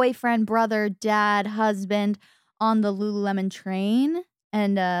boyfriend, brother, dad, husband on the Lululemon train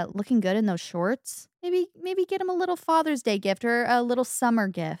and looking good in those shorts, maybe get him a little Father's Day gift or a little summer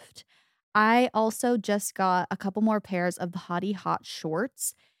gift. I also just got a couple more pairs of the Hottie Hot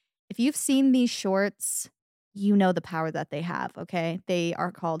shorts. If you've seen these shorts, you know the power that they have, okay? They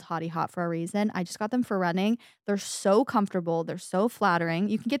are called Hottie Hot for a reason. I just got them for running. They're so comfortable. They're so flattering.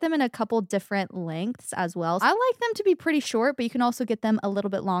 You can get them in a couple different lengths as well. I like them to be pretty short, but you can also get them a little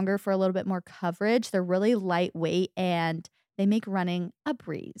bit longer for a little bit more coverage. They're really lightweight and they make running a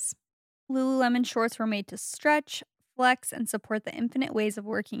breeze. Lululemon shorts were made to stretch, flex, and support the infinite ways of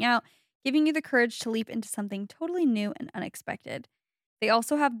working out, giving you the courage to leap into something totally new and unexpected. They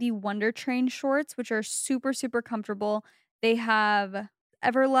also have the Wonder Train shorts, which are super, super comfortable. They have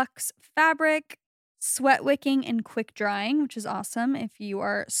Everlux fabric, sweat wicking, and quick drying, which is awesome if you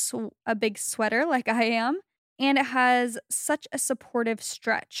are a big sweater like I am. And it has such a supportive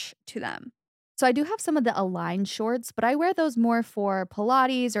stretch to them. So I do have some of the Align shorts, but I wear those more for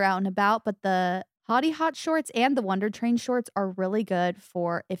Pilates or out and about. But the Hottie Hot shorts and the Wonder Train shorts are really good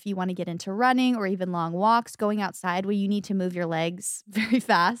for if you want to get into running or even long walks, going outside where you need to move your legs very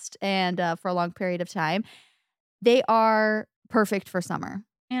fast and for a long period of time. They are perfect for summer.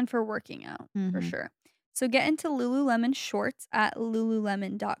 And for working out, for sure. So get into Lululemon shorts at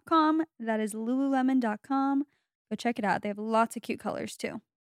Lululemon.com. That is Lululemon.com. Go check it out. They have lots of cute colors too.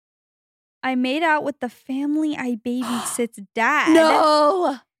 I made out with the family I babysit's dad.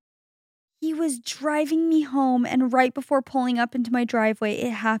 No! He was driving me home, and right before pulling up into my driveway,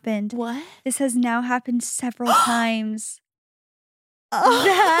 it happened. What? This has now happened several times.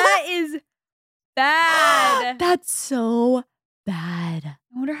 That is bad. That's so bad.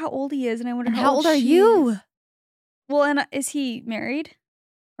 I wonder how old he is, and I wonder And how old are she you? is. Well, and is he married?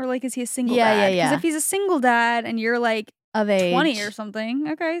 Or like, is he a single Yeah, dad? yeah. Because if he's a single dad and you're like Of age. 20 or something,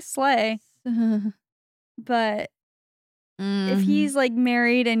 okay, slay. But if he's like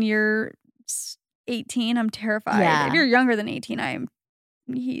married and you're 18, I'm terrified. Yeah. If you're younger than 18,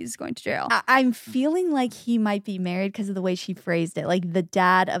 he's going to jail. I'm feeling like he might be married because of the way she phrased it. Like the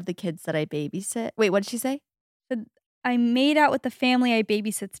dad of the kids that I babysit. Wait, what did she say? I made out with the family I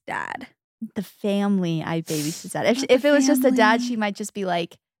babysit's dad. The family I babysit dad. Not If the it was just the dad, family. she might just be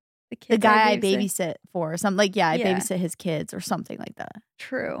like The the kids guy I babysit for or something. Like, I Yeah. babysit his kids or something like that.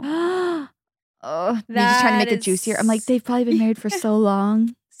 True. Oh, you're just trying to make it That juicier. I'm is- like, they've probably been married for so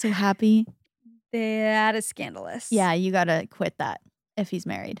long. So happy. That is scandalous. Yeah, you gotta quit that if he's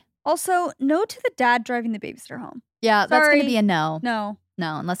married. Also, no to the dad driving the babysitter home. Yeah, that's gonna Sorry. be a no. No.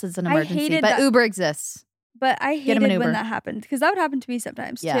 No, unless it's an I emergency. hated But that- Uber exists. But I Get him hated an when Uber. that happened because that would happen to me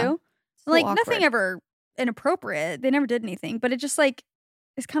sometimes Yeah. too. So Like awkward. nothing ever inappropriate. They never did anything, but it just like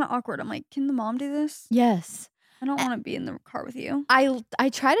it's kind of awkward. I'm like, can the mom do this? Yes. I don't want to be in the car with you. I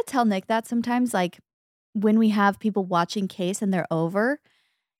try to tell Nick that sometimes, like when we have people watching case and they're over,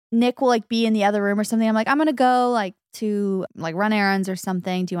 Nick will like be in the other room or something. I'm like, I'm gonna go like to like run errands or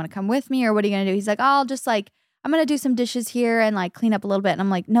something. Do you want to come with me or what are you gonna do? He's like, I'll just like I'm gonna do some dishes here and like clean up a little bit. And I'm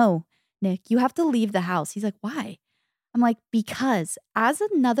like, no, Nick, you have to leave the house. He's like, why? I'm like, because as a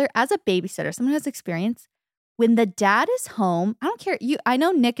babysitter, someone who has experience, when the dad is home, I don't care. I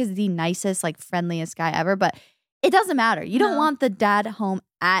know Nick is the nicest, like friendliest guy ever, but it doesn't matter. You don't No. want the dad home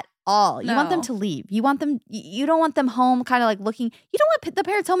at all. You want them No. to leave. You want them. You don't want them home, kind of like looking. You don't want the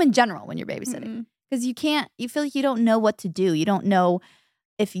parents home in general when you're babysitting Mm-mm. because you can't. You feel like you don't know what to do. You don't know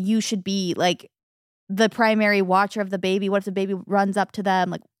if you should be like the primary watcher of the baby. What if the baby runs up to them?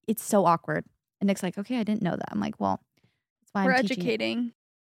 Like it's so awkward. And Nick's like, okay, I didn't know that. I'm like, well, that's why We're I'm teaching you. educating.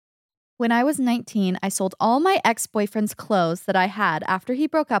 When I was 19, I sold all my ex-boyfriend's clothes that I had after he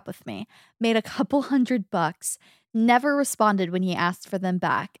broke up with me, made a couple $100, never responded when he asked for them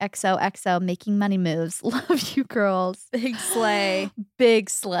back. XOXO, making money moves. Love you, girls. Big slay. Big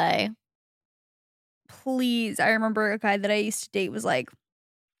slay. Please. I remember a guy that I used to date was like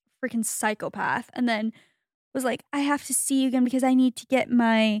freaking psychopath and then was like, I have to see you again because I need to get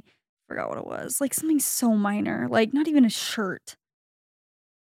my, forgot what it was, like something so minor, like not even a shirt.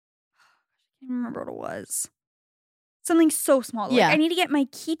 I can't remember what it was. Something so small. Like, Yeah. I need to get my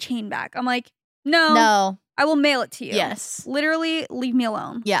keychain back. I'm like, no, No. I will mail it to you. Yes. Literally, leave me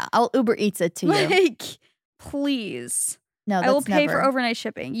alone. Yeah, I'll Uber Eats it to you. Like, please. No, I will that's pay for never- overnight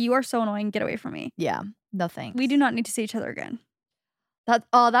shipping. You are so annoying. Get away from me. Yeah, no thanks. We do not need to see each other again.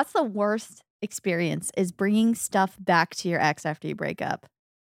 That's the worst experience is bringing stuff back to your ex after you break up.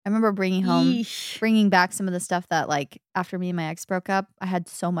 I remember bringing back some of the stuff that like after me and my ex broke up, I had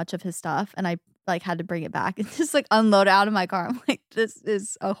so much of his stuff and I like had to bring it back and just like unload it out of my car. I'm like, this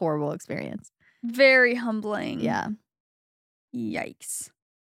is a horrible experience. Very humbling. Yeah. Yikes.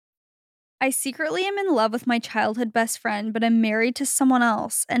 I secretly am in love with my childhood best friend, but I'm married to someone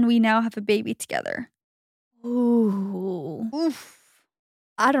else and we now have a baby together. Ooh. Oof.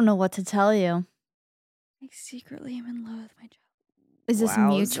 I don't know what to tell you. I secretly am in love with my child. Is this Wowza.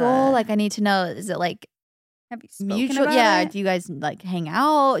 mutual? Like I need to know, is it like Have you spoken mutual? about Yeah. it? Do you guys like hang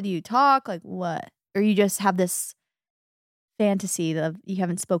out? Do you talk? Like what? Or you just have this fantasy of you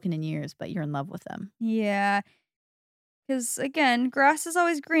haven't spoken in years, but you're in love with them. Yeah. Because again, grass is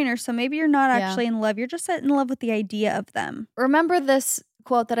always greener. So maybe you're not Yeah. actually in love. You're just in love with the idea of them. Remember this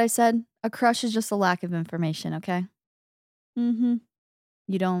quote that I said? A crush is just a lack of information, okay? Mm-hmm.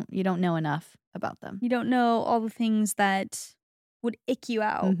 You don't know enough about them. You don't know all the things that would ick you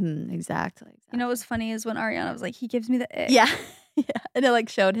out. Exactly. You know what was funny is when Ariana was like, he gives me the ick. Yeah. Yeah. And it like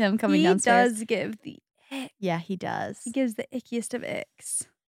showed him coming he downstairs. does give the ick. Yeah, he does. He gives the ickiest of icks.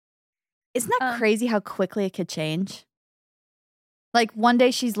 Isn't that Um, crazy how quickly it could change? Like one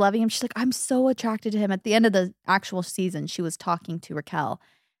day she's loving him. She's like, I'm so attracted to him. At the end of the actual season, she was talking to Raquel,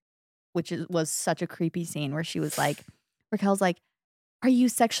 which was such a creepy scene where she was like, Raquel's like, are you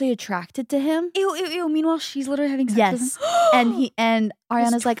sexually attracted to him? Ew, ew, ew. Meanwhile, she's literally having sex Yes. with him. And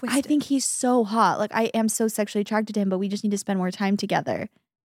Ariana's Just like, I twisted. think he's so hot. Like I am so sexually attracted to him, but we just need to spend more time together.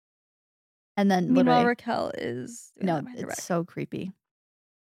 And then Meanwhile, literally, Raquel is doing no, that behind your it's back. so creepy.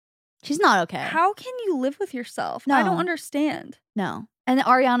 She's not okay. How can you live with yourself? I don't No. understand. No. And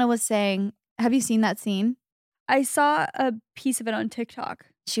Ariana was saying, have you seen that scene? I saw a piece of it on TikTok.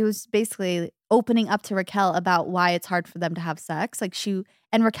 She was basically opening up to Raquel about why it's hard for them to have sex.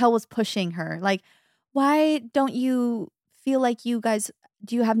 And Raquel was pushing her. Like, why don't you feel like you guys,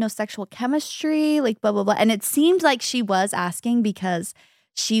 do you have no sexual chemistry? Like, blah, blah, blah. And it seemed like she was asking because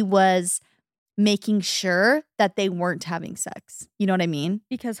she was making sure that they weren't having sex. You know what I mean?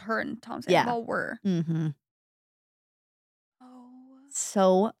 Because her and Tom Yeah. Sandoval were. Mm-hmm. Oh.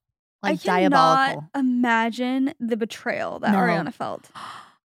 So, I like, cannot diabolical. imagine the betrayal that No. Ariana felt.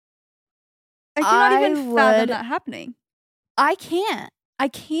 I cannot I even fathom would- that happening. I can't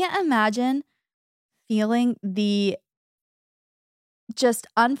imagine feeling the just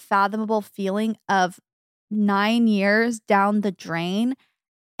unfathomable feeling of 9 years down the drain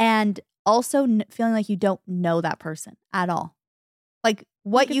and also feeling like you don't know that person at all. Like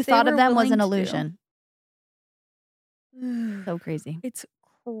what Like, you if they thought of were them was willing an to. illusion. So crazy. It's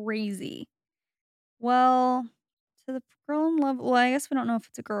crazy. Well, to the girl in love, well, I guess we don't know if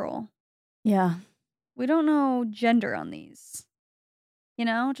it's a girl. Yeah. We don't know gender on these. You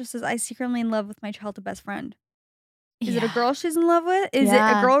know, just as I secretly in love with my childhood best friend. Is it a Yeah. girl she's in love with? Is it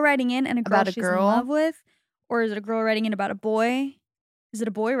Yeah. a girl writing in and a girl About a she's girl? in love with? Or is it a girl writing in about a boy? Is it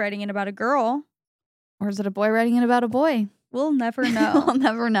a boy writing in about a girl? Or is it a boy writing it about a boy? We'll never We'll know.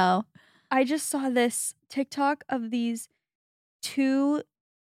 never know. I just saw this TikTok of these two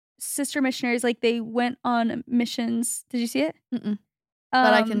sister missionaries. Like they went on missions. Did you see it? Mm-mm.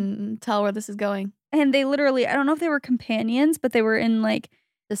 But I Um, can tell where this is going. And they literally, I don't know if they were companions, but they were in like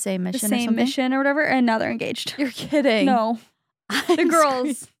The same mission the or same something? mission or whatever. And now they're engaged. You're kidding. No, the I'm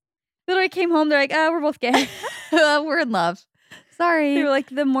girls literally came home. They're like, we're both gay. We're in love. Sorry. They were like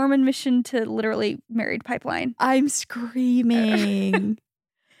the Mormon mission to literally married pipeline. I'm screaming.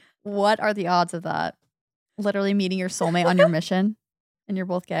 What are the odds of that? Literally meeting your soulmate on your mission and you're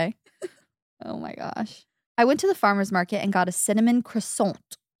both gay. Oh my gosh. I went to the farmer's market and got a cinnamon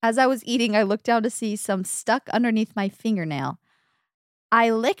croissant. As I was eating, I looked down to see some stuck underneath my fingernail.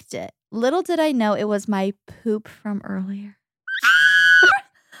 I licked it. Little did I know it was my poop from earlier.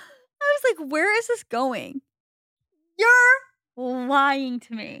 I was like, where is this going? You're lying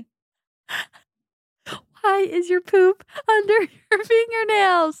to me. Why is your poop under your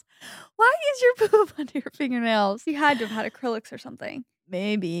fingernails? Why is your poop under your fingernails? You had to have had acrylics or something.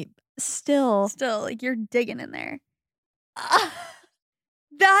 Maybe. Still. Still, like you're digging in there.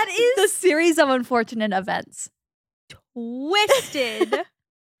 That The is series of unfortunate events. twisted.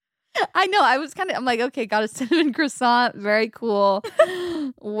 I know. I'm like, okay, got a cinnamon croissant. Very cool.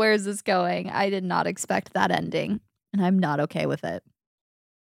 Where's this going? I did not expect that ending, and I'm not okay with it.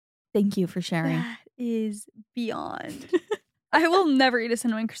 Thank you for sharing. That is beyond. I will never eat a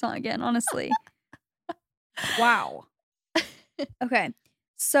cinnamon croissant again, honestly. Wow. Okay.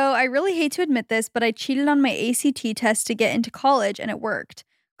 So I really hate to admit this, but I cheated on my ACT test to get into college and it worked.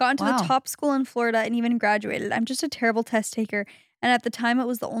 Got into Wow. the top school in Florida and even graduated. I'm just a terrible test taker. And at the time, it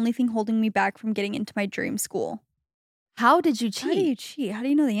was the only thing holding me back from getting into my dream school. How did you cheat? How do you cheat? How do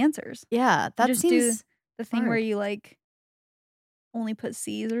you know the answers? Yeah, that just seems. do the thing where hard. you like only put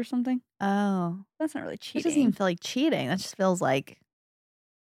C's or something. Oh, That's not really that cheating. doesn't even feel like cheating. That just feels like.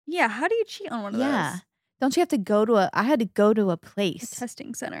 Yeah, how do you cheat on one of Yeah. those? Don't you have to go to I had to go to a A place.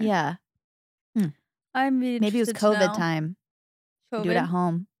 testing center. Yeah. I'm Maybe it was COVID time. You COVID. do it at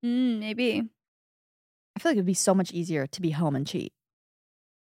home. Maybe. I feel like it'd be so much easier to be home and cheat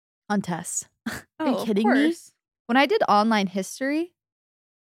on tests. Are you Oh, kidding of me? course. When I did online history,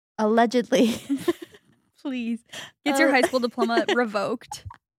 allegedly, Please. Gets your Uh, high school diploma revoked.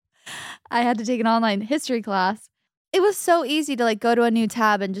 I had to take an online history class. It was so easy to like go to a new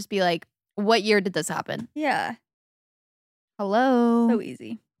tab and just be like, what year did this happen? Yeah. Hello. So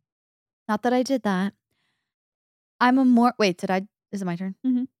easy. Not that I did that. Is it my turn?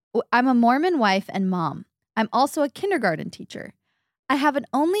 Mhm. I'm a Mormon wife and mom. I'm also a kindergarten teacher. I have an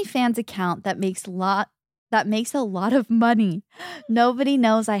OnlyFans account that makes a lot of money. Nobody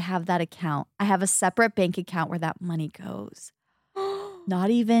knows I have that account. I have a separate bank account where that money goes. Not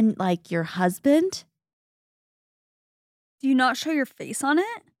even like your husband? Do you not show your face on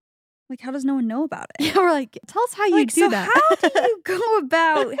it? Like, how does no one know about it? Yeah, we're like, tell us how you Like, do so that. how do you go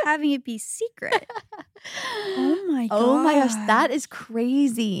about having it be secret? Oh my god. Oh my gosh, that is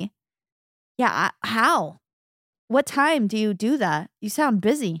crazy. Yeah, how? What time do you do that? You sound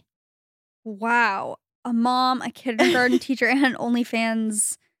busy. Wow. A mom, a kindergarten teacher, and an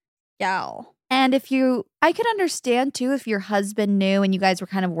OnlyFans gal. And I could understand too if your husband knew and you guys were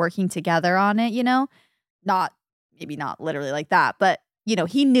kind of working together on it, maybe not literally like that, but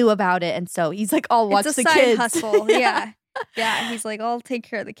he knew about it. And so he's like, I'll watch It's a the side kids. hustle. Yeah. Yeah. He's like, I'll take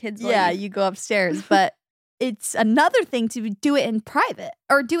care of the kids. while Yeah, you-" you go upstairs. But it's another thing to do it in private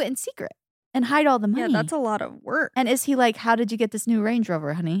or do it in secret and hide all the money. Yeah, that's a lot of work. And is he like, how did you get this new Range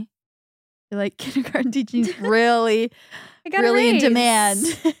Rover, honey? feel like kindergarten teaching is really, I got a really in raise.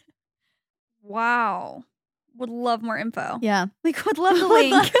 demand. Wow. Would love more info. Yeah. Like, would love the Would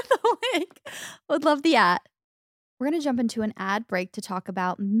link. love the link. Would love the ad. We're going to jump into an ad break to talk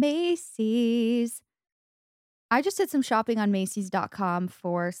about Macy's. I just did some shopping on Macy's.com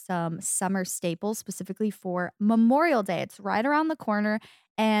for some summer staples, specifically for Memorial Day. It's right around the corner,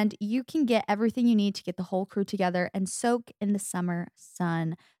 and you can get everything you need to get the whole crew together and soak in the summer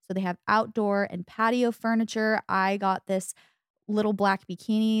sun. So they have outdoor and patio furniture. I got this little black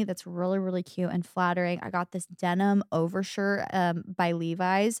bikini that's really, really cute and flattering. I got this denim overshirt by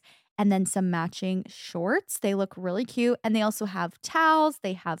Levi's, and then some matching shorts. They look really cute. And they also have towels.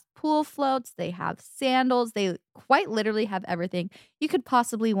 They have pool floats. They have sandals. They quite literally have everything you could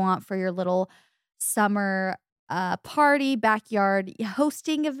possibly want for your little summer party, backyard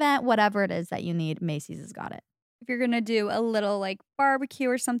hosting event, whatever it is that you need. Macy's has got it. If you're going to do a little like barbecue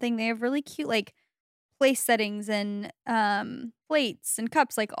or something, they have really cute like place settings and plates and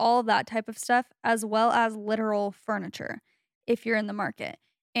cups, like all of that type of stuff, as well as literal furniture if you're in the market.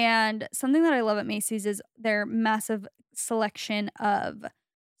 And something that I love at Macy's is their massive selection of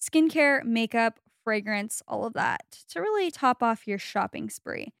skincare, makeup, fragrance, all of that to really top off your shopping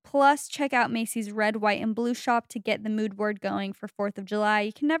spree. Plus, check out Macy's Red, White, and Blue shop to get the mood board going for 4th of July.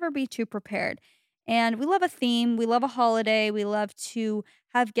 You can never be too prepared. And we love a theme. We love a holiday. We love to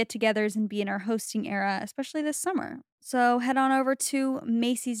have get-togethers and be in our hosting era, especially this summer. So head on over to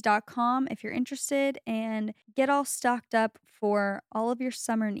Macy's.com if you're interested and get all stocked up for all of your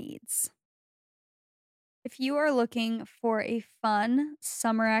summer needs. If you are looking for a fun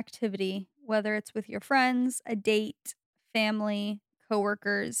summer activity, whether it's with your friends, a date, family,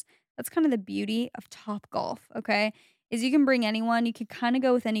 coworkers, that's kind of the beauty of Topgolf, okay? Is you can bring anyone. You could kind of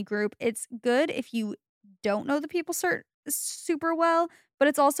go with any group. It's good if you don't know the people super well, but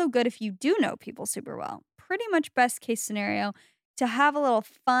it's also good if you do know people super well. Pretty much best case scenario to have a little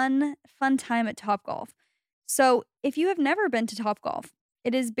fun time at Topgolf. So if you have never been to Topgolf,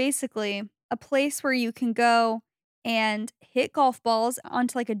 it is basically a place where you can go and hit golf balls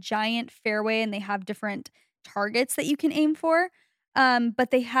onto like a giant fairway, and they have different targets that you can aim for.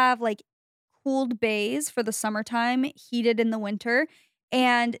 But they have like cooled bays for the summertime, heated in the winter,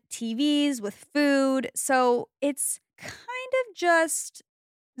 and TVs with food. So it's kind of just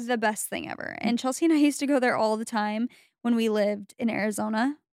the best thing ever. And Chelsea and I used to go there all the time when we lived in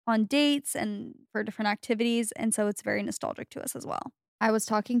Arizona on dates and for different activities. And so it's very nostalgic to us as well. I was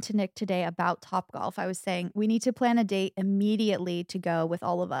talking to Nick today about Topgolf. I was saying we need to plan a date immediately to go with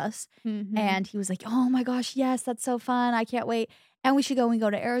all of us. Mm-hmm. And he was like, oh my gosh, yes, that's so fun. I can't wait. And we should go and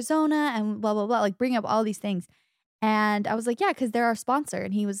go to Arizona and blah, blah, blah. Like bring up all these things. And I was like, yeah, because they're our sponsor.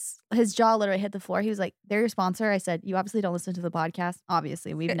 And his jaw literally hit the floor. He was like, they're your sponsor. I said, you obviously don't listen to the podcast.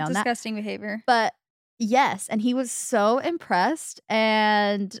 Obviously, we've known that. Disgusting behavior. But yes. And he was so impressed.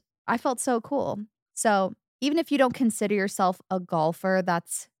 And I felt so cool. So even if you don't consider yourself a golfer,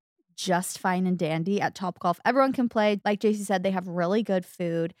 that's just fine and dandy at Topgolf. Everyone can play. Like JC said, they have really good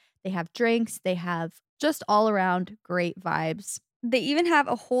food. They have drinks. They have just all around great vibes. They even have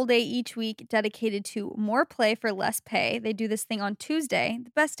a whole day each week dedicated to more play for less pay. They do this thing on Tuesday, the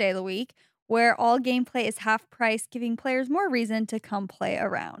best day of the week, where all gameplay is half price, giving players more reason to come play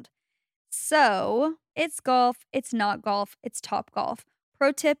around. So it's golf. It's not golf. It's Topgolf.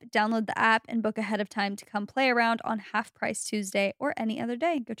 Pro tip, download the app and book ahead of time to come play around on Half Price Tuesday or any other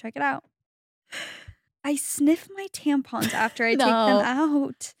day. Go check it out. I sniff my tampons after I take them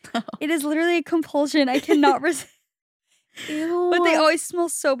out. No. It is literally a compulsion. I cannot resist. Ew. But they always smell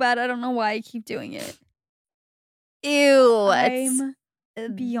so bad. I don't know why I keep doing it. Ew. I'm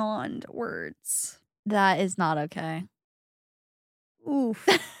beyond words. That is not okay. Oof.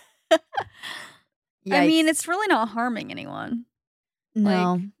 Yikes. I mean, it's really not harming anyone.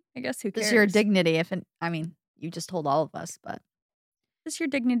 no. Like, I guess who cares? It's your dignity. You just told all of us, but. Just your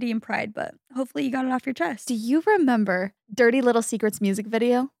dignity and pride, but hopefully you got it off your chest. Do you remember Dirty Little Secret's music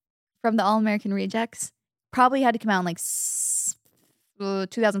video from the All American Rejects? Probably had to come out in like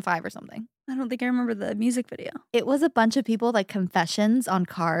 2005 or something. I don't think I remember the music video. It was a bunch of people like confessions on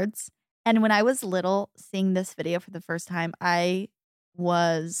cards. And when I was little, seeing this video for the first time, I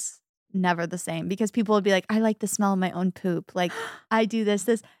was never the same because people would be like, I like the smell of my own poop. Like, I do this.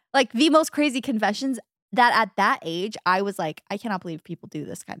 Like the most crazy confessions that at that age, I was like, I cannot believe people do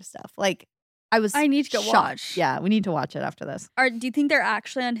this kind of stuff. Like, I need to go shocked. watch. Yeah, we need to watch it after this. Or do you think they're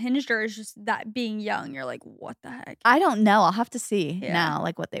actually unhinged, or is just that being young, you're like, what the heck? I don't know. I'll have to see now,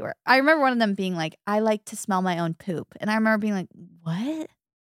 like what they were. I remember one of them being like, I like to smell my own poop. And I remember being like, what?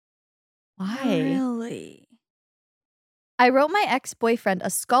 Why? Really? I wrote my ex-boyfriend a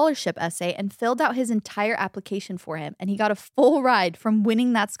scholarship essay and filled out his entire application for him, and he got a full ride from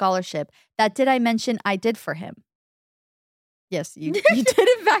winning that scholarship. That did I mention I did for him? Yes, you did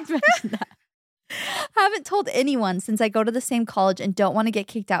in fact mention that. Haven't told anyone since I go to the same college and don't want to get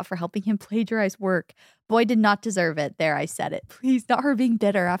kicked out for helping him plagiarize work. Boy did not deserve it. There, I said it. Please, not her being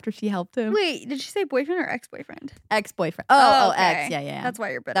bitter after she helped him. Wait, did she say boyfriend or ex-boyfriend? Ex-boyfriend. Oh, okay. ex. Yeah. That's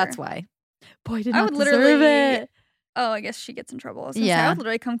why you're bitter. That's why. Boy did I not would deserve literally. it. Oh, I guess she gets in trouble. I was gonna say, I would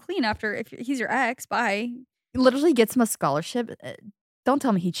literally come clean after if he's your ex. Bye. Literally gets him a scholarship. Don't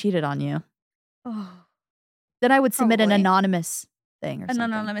tell me he cheated on you. Oh, Then I would submit an probably. anonymous thing or An something.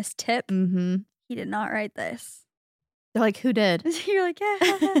 anonymous tip. Mm-hmm. He did not write this. They're like, who did? You're like,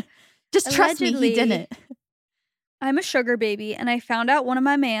 yeah. Just trust me, he Allegedly. didn't. I'm a sugar baby, and I found out one of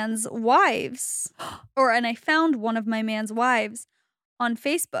my man's wives, and I found one of my man's wives on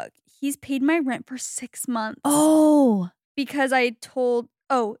Facebook. He's paid my rent for 6 months. Oh. Because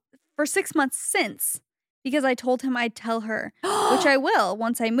for 6 months since, because I told him I'd tell her, which I will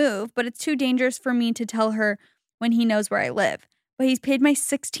once I move, but it's too dangerous for me to tell her when he knows where I live. But he's paid my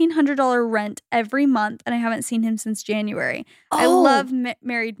 $1,600 rent every month, and I haven't seen him since January. I love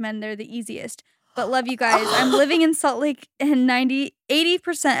married men. They're the easiest. But love you guys. I'm living in Salt Lake, and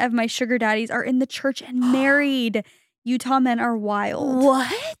 80% of my sugar daddies are in the church and married. Utah men are wild.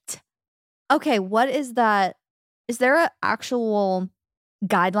 What? Okay, what is that? Is there an actual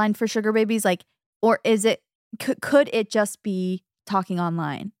guideline for sugar babies? Like, or is it, could it just be talking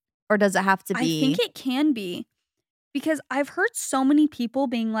online? Or does it have to be? I think it can be. Because I've heard so many people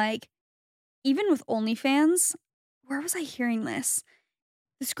being like, even with OnlyFans, where was I hearing this?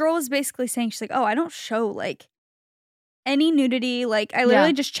 This girl was basically saying, she's like, oh, I don't show like any nudity. Like, I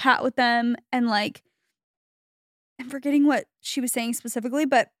literally just chat with them and like, I'm forgetting what she was saying specifically,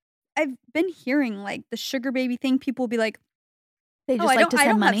 but I've been hearing like the sugar baby thing. People will be like, they just like to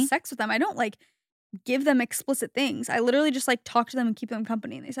send money. Have sex with them. I don't like give them explicit things. I literally just like talk to them and keep them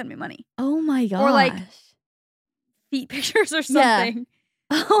company, and they send me money. Oh my gosh. Or like feet pictures or something.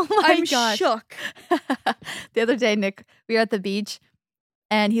 Yeah. Oh my gosh. I'm shook. The other day, Nick, we were at the beach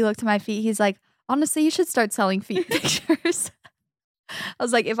and he looked at my feet. He's like, honestly, you should start selling feet pictures. I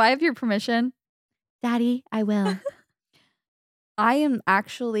was like, if I have your permission, Daddy, I will. I am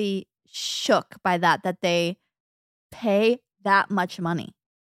actually shook by that they pay that much money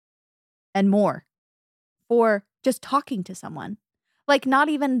and more for just talking to someone. Like, not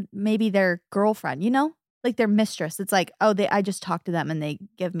even maybe their girlfriend, you know? Like their mistress. It's like, oh, I just talk to them and they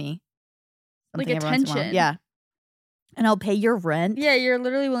give me like something every once in a while. attention. Yeah. And I'll pay your rent. Yeah, you're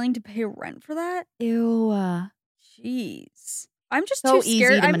literally willing to pay rent for that? Ew. Jeez. I'm just So too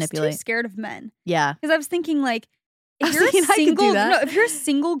scared. easy to I'm manipulate. too scared of men. Yeah. Because I was thinking like, I if was you're a thinking I could do single, that. if you're a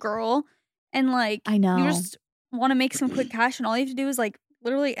single girl and like I know. you just want to make some quick cash and all you have to do is like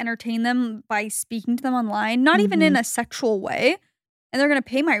literally entertain them by speaking to them online, not even in a sexual way, and they're gonna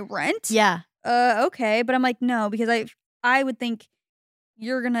pay my rent. Yeah. Okay, but I'm like, no, because I would think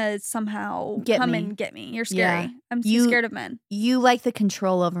you're gonna somehow come and get me. You're scary. Yeah. I'm too scared of men. You like the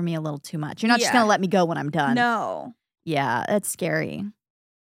control over me a little too much. You're not just going to let me go when I'm done. No. Yeah, that's scary.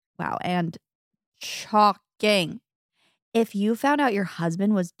 Wow. And shocking. If you found out your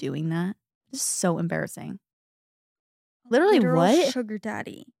husband was doing that, this is so embarrassing. Literally, Literal what? Sugar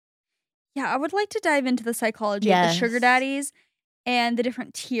daddy. Yeah, I would like to dive into the psychology of Yes. the sugar daddies and the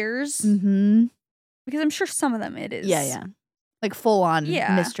different tiers. Mm-hmm. Because I'm sure some of them it is. Yeah. Like full on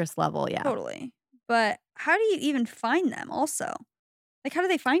Yeah. mistress level. Yeah. Totally. But how do you even find them also? Like, how do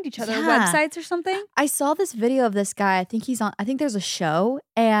they find each other? Yeah. Websites or something? I saw this video of this guy. I think there's a show,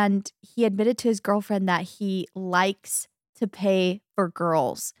 and he admitted to his girlfriend that he likes to pay for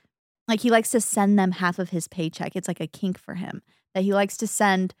girls. Like, he likes to send them half of his paycheck. It's like a kink for him that he likes to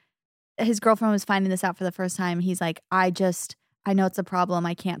send. His girlfriend was finding this out for the first time. He's like, I know it's a problem.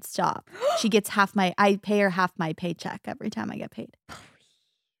 I can't stop. She gets I pay her half my paycheck every time I get paid.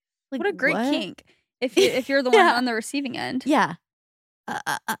 Like, What a great what? kink. If you're the one Yeah. on the receiving end. Yeah.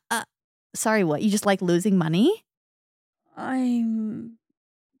 Sorry, what? You just like losing money? I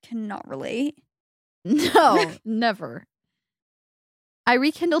cannot relate. No, never. I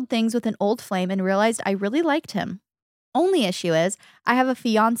rekindled things with an old flame and realized I really liked him. Only issue is, I have a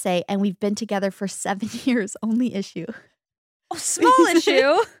fiance and we've been together for 7 years. Only issue. Oh, small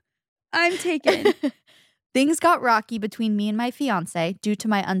issue. I'm taken. Things got rocky between me and my fiance due to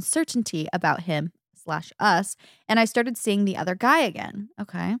my uncertainty about him/us, and I started seeing the other guy again.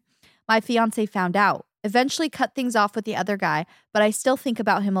 Okay. My fiance found out, eventually cut things off with the other guy, but I still think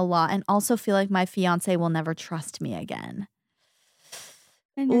about him a lot and also feel like my fiance will never trust me again.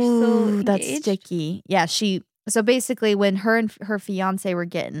 And you're still Ooh, that's engaged? sticky. Yeah, she So basically, when her and her fiance were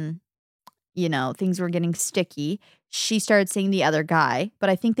getting, things were getting sticky, she started seeing the other guy, but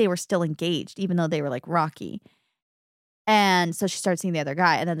I think they were still engaged, even though they were like rocky. And so she started seeing the other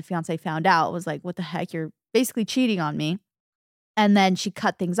guy, and then the fiance found out, was like, what the heck? You're basically cheating on me. And then she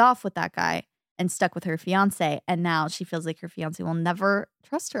cut things off with that guy and stuck with her fiance. And now she feels like her fiance will never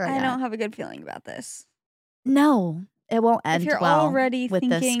trust her again. I don't have a good feeling about this. No, it won't end If you're well already with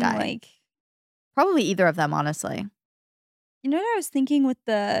this thinking guy. like, Probably either of them, honestly. you know what I was thinking with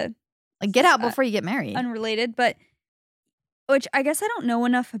the Like, get out before you get married. unrelated, but which I guess I don't know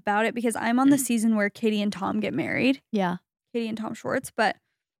enough about it because I'm on the season where Katie and Tom get married. Yeah. Katie and Tom Schwartz, but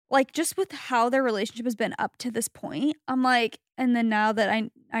like just with how their relationship has been up to this point, I'm like, and then now that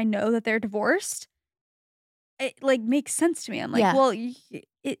I know that they're divorced, it like makes sense to me. I'm like, Yeah. well,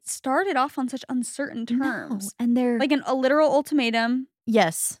 it started off on such uncertain terms, No, and they're like a literal ultimatum,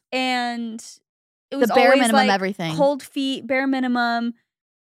 yes, and it was the bare always minimum, like everything. cold feet, bare minimum.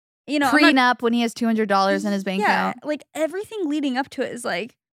 I'm not- Prenup when he has $200 in his bank account. like everything leading up to it is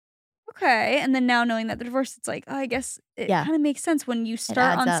like, okay. And then now knowing that they're divorced, it's like, oh, I guess it kind of makes sense when you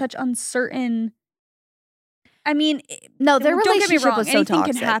start adds on up. such uncertain. I mean, No, their don't get me relationship wrong. was so Anything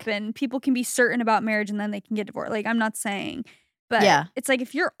toxic. can happen. People can be certain about marriage and then they can get divorced. Like, I'm not saying. But Yeah. it's like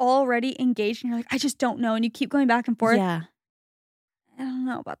if you're already engaged and you're like, I just don't know. And you keep going back and forth. Yeah. I don't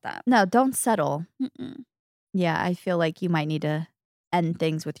know about that. No, don't settle. Mm-mm. Yeah, I feel like you might need to end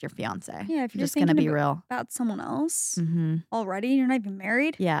things with your fiance. Yeah, if you're just gonna thinking be real. about someone else Mm-hmm. already, you're not even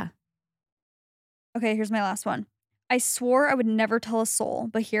married. Yeah. Okay, here's my last one. I swore I would never tell a soul,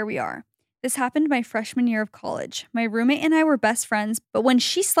 but here we are. This happened my freshman year of college. My roommate and I were best friends, but when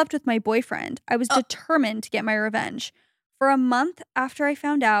she slept with my boyfriend, I was determined to get my revenge. For a month after I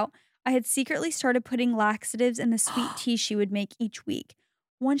found out, I had secretly started putting laxatives in the sweet tea she would make each week.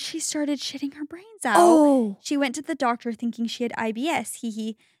 Once she started shitting her brains out, she went to the doctor thinking she had IBS. Hee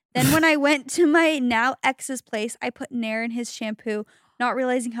hee. Then when I went to my now ex's place, I put Nair in his shampoo, not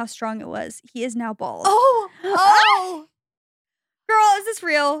realizing how strong it was. He is now bald. Oh. Girl, is this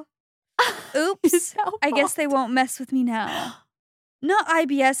real? Oops. He's now I guess they bald. won't mess with me now. Not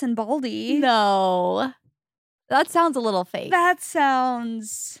IBS and baldy. No. That sounds a little fake. That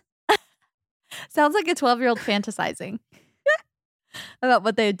sounds... Sounds like a 12-year-old fantasizing about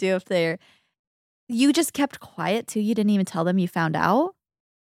what they would do if they're... You just kept quiet too? You didn't even tell them you found out?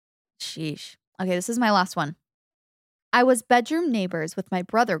 Sheesh. Okay, this is my last one. I was bedroom neighbors with my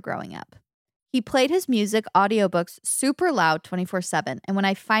brother growing up. He played his music audiobooks super loud 24/7, and when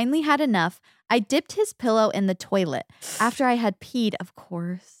I finally had enough, I dipped his pillow in the toilet after I had peed, of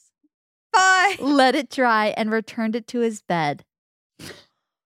course. Bye. Let it dry and returned it to his bed.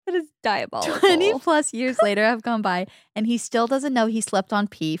 That is diabolical. 20 plus years later have gone by, and he still doesn't know he slept on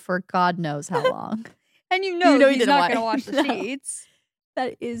pee for God knows how long. And you know he he's didn't not want going to wash the No. sheets.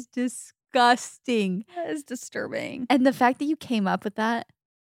 That is disgusting. That is disturbing. And the fact that you came up with that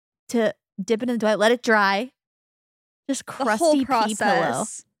to dip it in the toilet, let it dry, just The crusty whole pee pillow.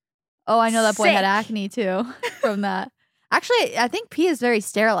 process. Oh, I know that boy had Sick. acne too from that. Actually, I think pee is very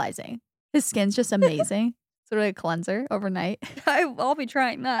sterilizing. His skin's just amazing. Sort of a cleanser overnight. I'll be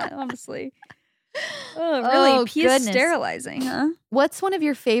trying that, honestly. Oh, really? Oh, Pee is goodness. sterilizing, huh? What's one of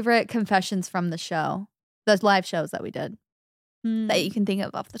your favorite confessions from the show? Those live shows that we did that you can think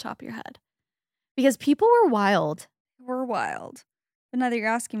of off the top of your head? Because people were wild. We're wild. But now that you're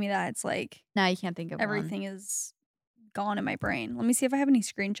asking me that, it's like Now you can't think of one. everything is gone in my brain. Let me see if I have any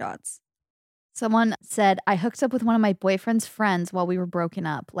screenshots. Someone said, I hooked up with one of my boyfriend's friends while we were broken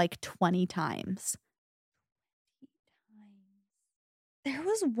up like 20 times. There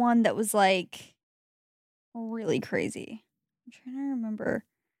was one that was like really crazy. I'm trying to remember.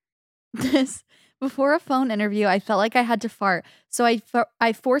 This before a phone interview, I felt like I had to fart, so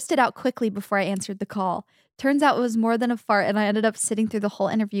I forced it out quickly before I answered the call. Turns out it was more than a fart, and I ended up sitting through the whole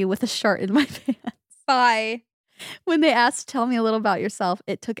interview with a shart in my pants. Bye. When they asked, tell me a little about yourself,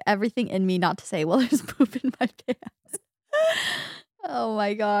 it took everything in me not to say, well, there's poop in my pants. Oh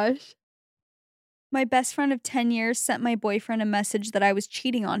my gosh. My best friend of 10 years sent my boyfriend a message that I was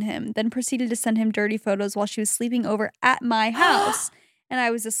cheating on him, then proceeded to send him dirty photos while she was sleeping over at my house, and I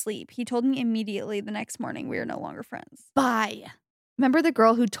was asleep. He told me immediately the next morning we are no longer friends. Bye. Remember the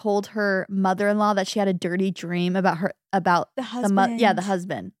girl who told her mother-in-law that she had a dirty dream about The husband. the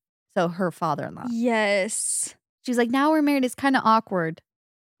husband. So her father-in-law. Yes. She's like, now we're married. It's kind of awkward.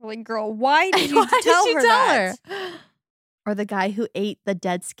 We're like, girl, why did you Why did tell you her tell that? her? Or the guy who ate the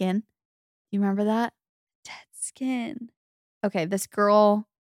dead skin. You remember that? Dead skin. Okay, this girl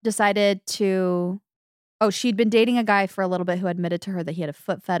decided to she'd been dating a guy for a little bit who admitted to her that he had a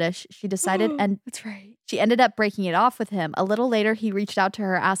foot fetish. She decided, and that's right. She ended up breaking it off with him. A little later, he reached out to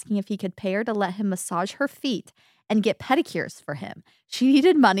her asking if he could pay her to let him massage her feet and get pedicures for him. She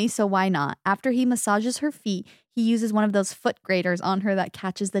needed money, so why not? After he massages her feet, he uses one of those foot graters on her that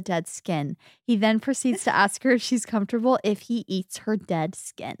catches the dead skin. He then proceeds to ask her if she's comfortable if he eats her dead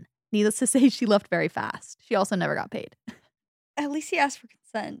skin. Needless to say, she left very fast. She also never got paid. At least he asked for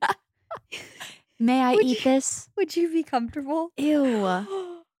consent. May I eat this? Would you be comfortable? Ew.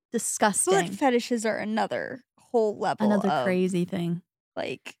 Disgusting. Foot fetishes are another whole level. Another crazy thing.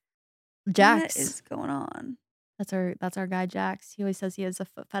 Like, Jax. what is going on? That's our guy, Jax. He always says he has a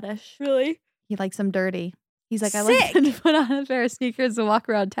foot fetish. Really? He likes them dirty. He's like, I Sick. like to put on a pair of sneakers and walk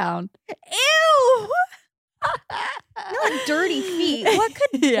around town. Ew! Not dirty feet. What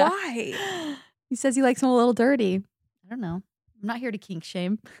could, why? He says he likes them a little dirty. I don't know. I'm not here to kink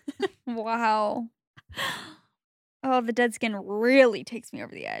shame. Wow. Oh, the dead skin really takes me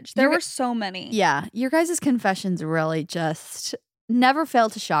over the edge. There were so many. Yeah. Your guys' confessions really just never fail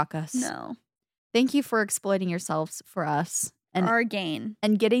to shock us. No. Thank you for exploiting yourselves for us. And our gain.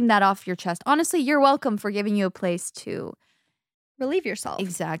 And getting that off your chest. Honestly, you're welcome for giving you a place to relieve yourself.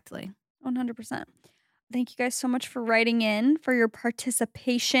 Exactly. 100%. Thank you guys so much for writing in, for your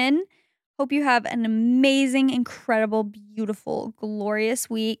participation. Hope you have an amazing, incredible, beautiful, glorious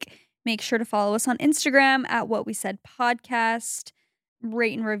week. Make sure to follow us on Instagram at What We Said Podcast.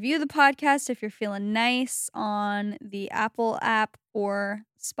 Rate and review the podcast if you're feeling nice on the Apple app or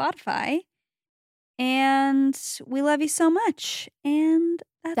Spotify. And we love you so much. And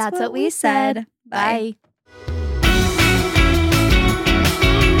that's what we said. Bye.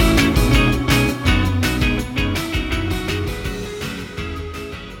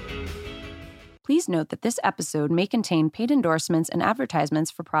 Please note that this episode may contain paid endorsements and advertisements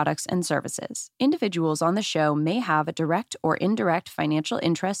for products and services. Individuals on the show may have a direct or indirect financial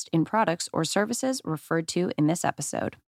interest in products or services referred to in this episode.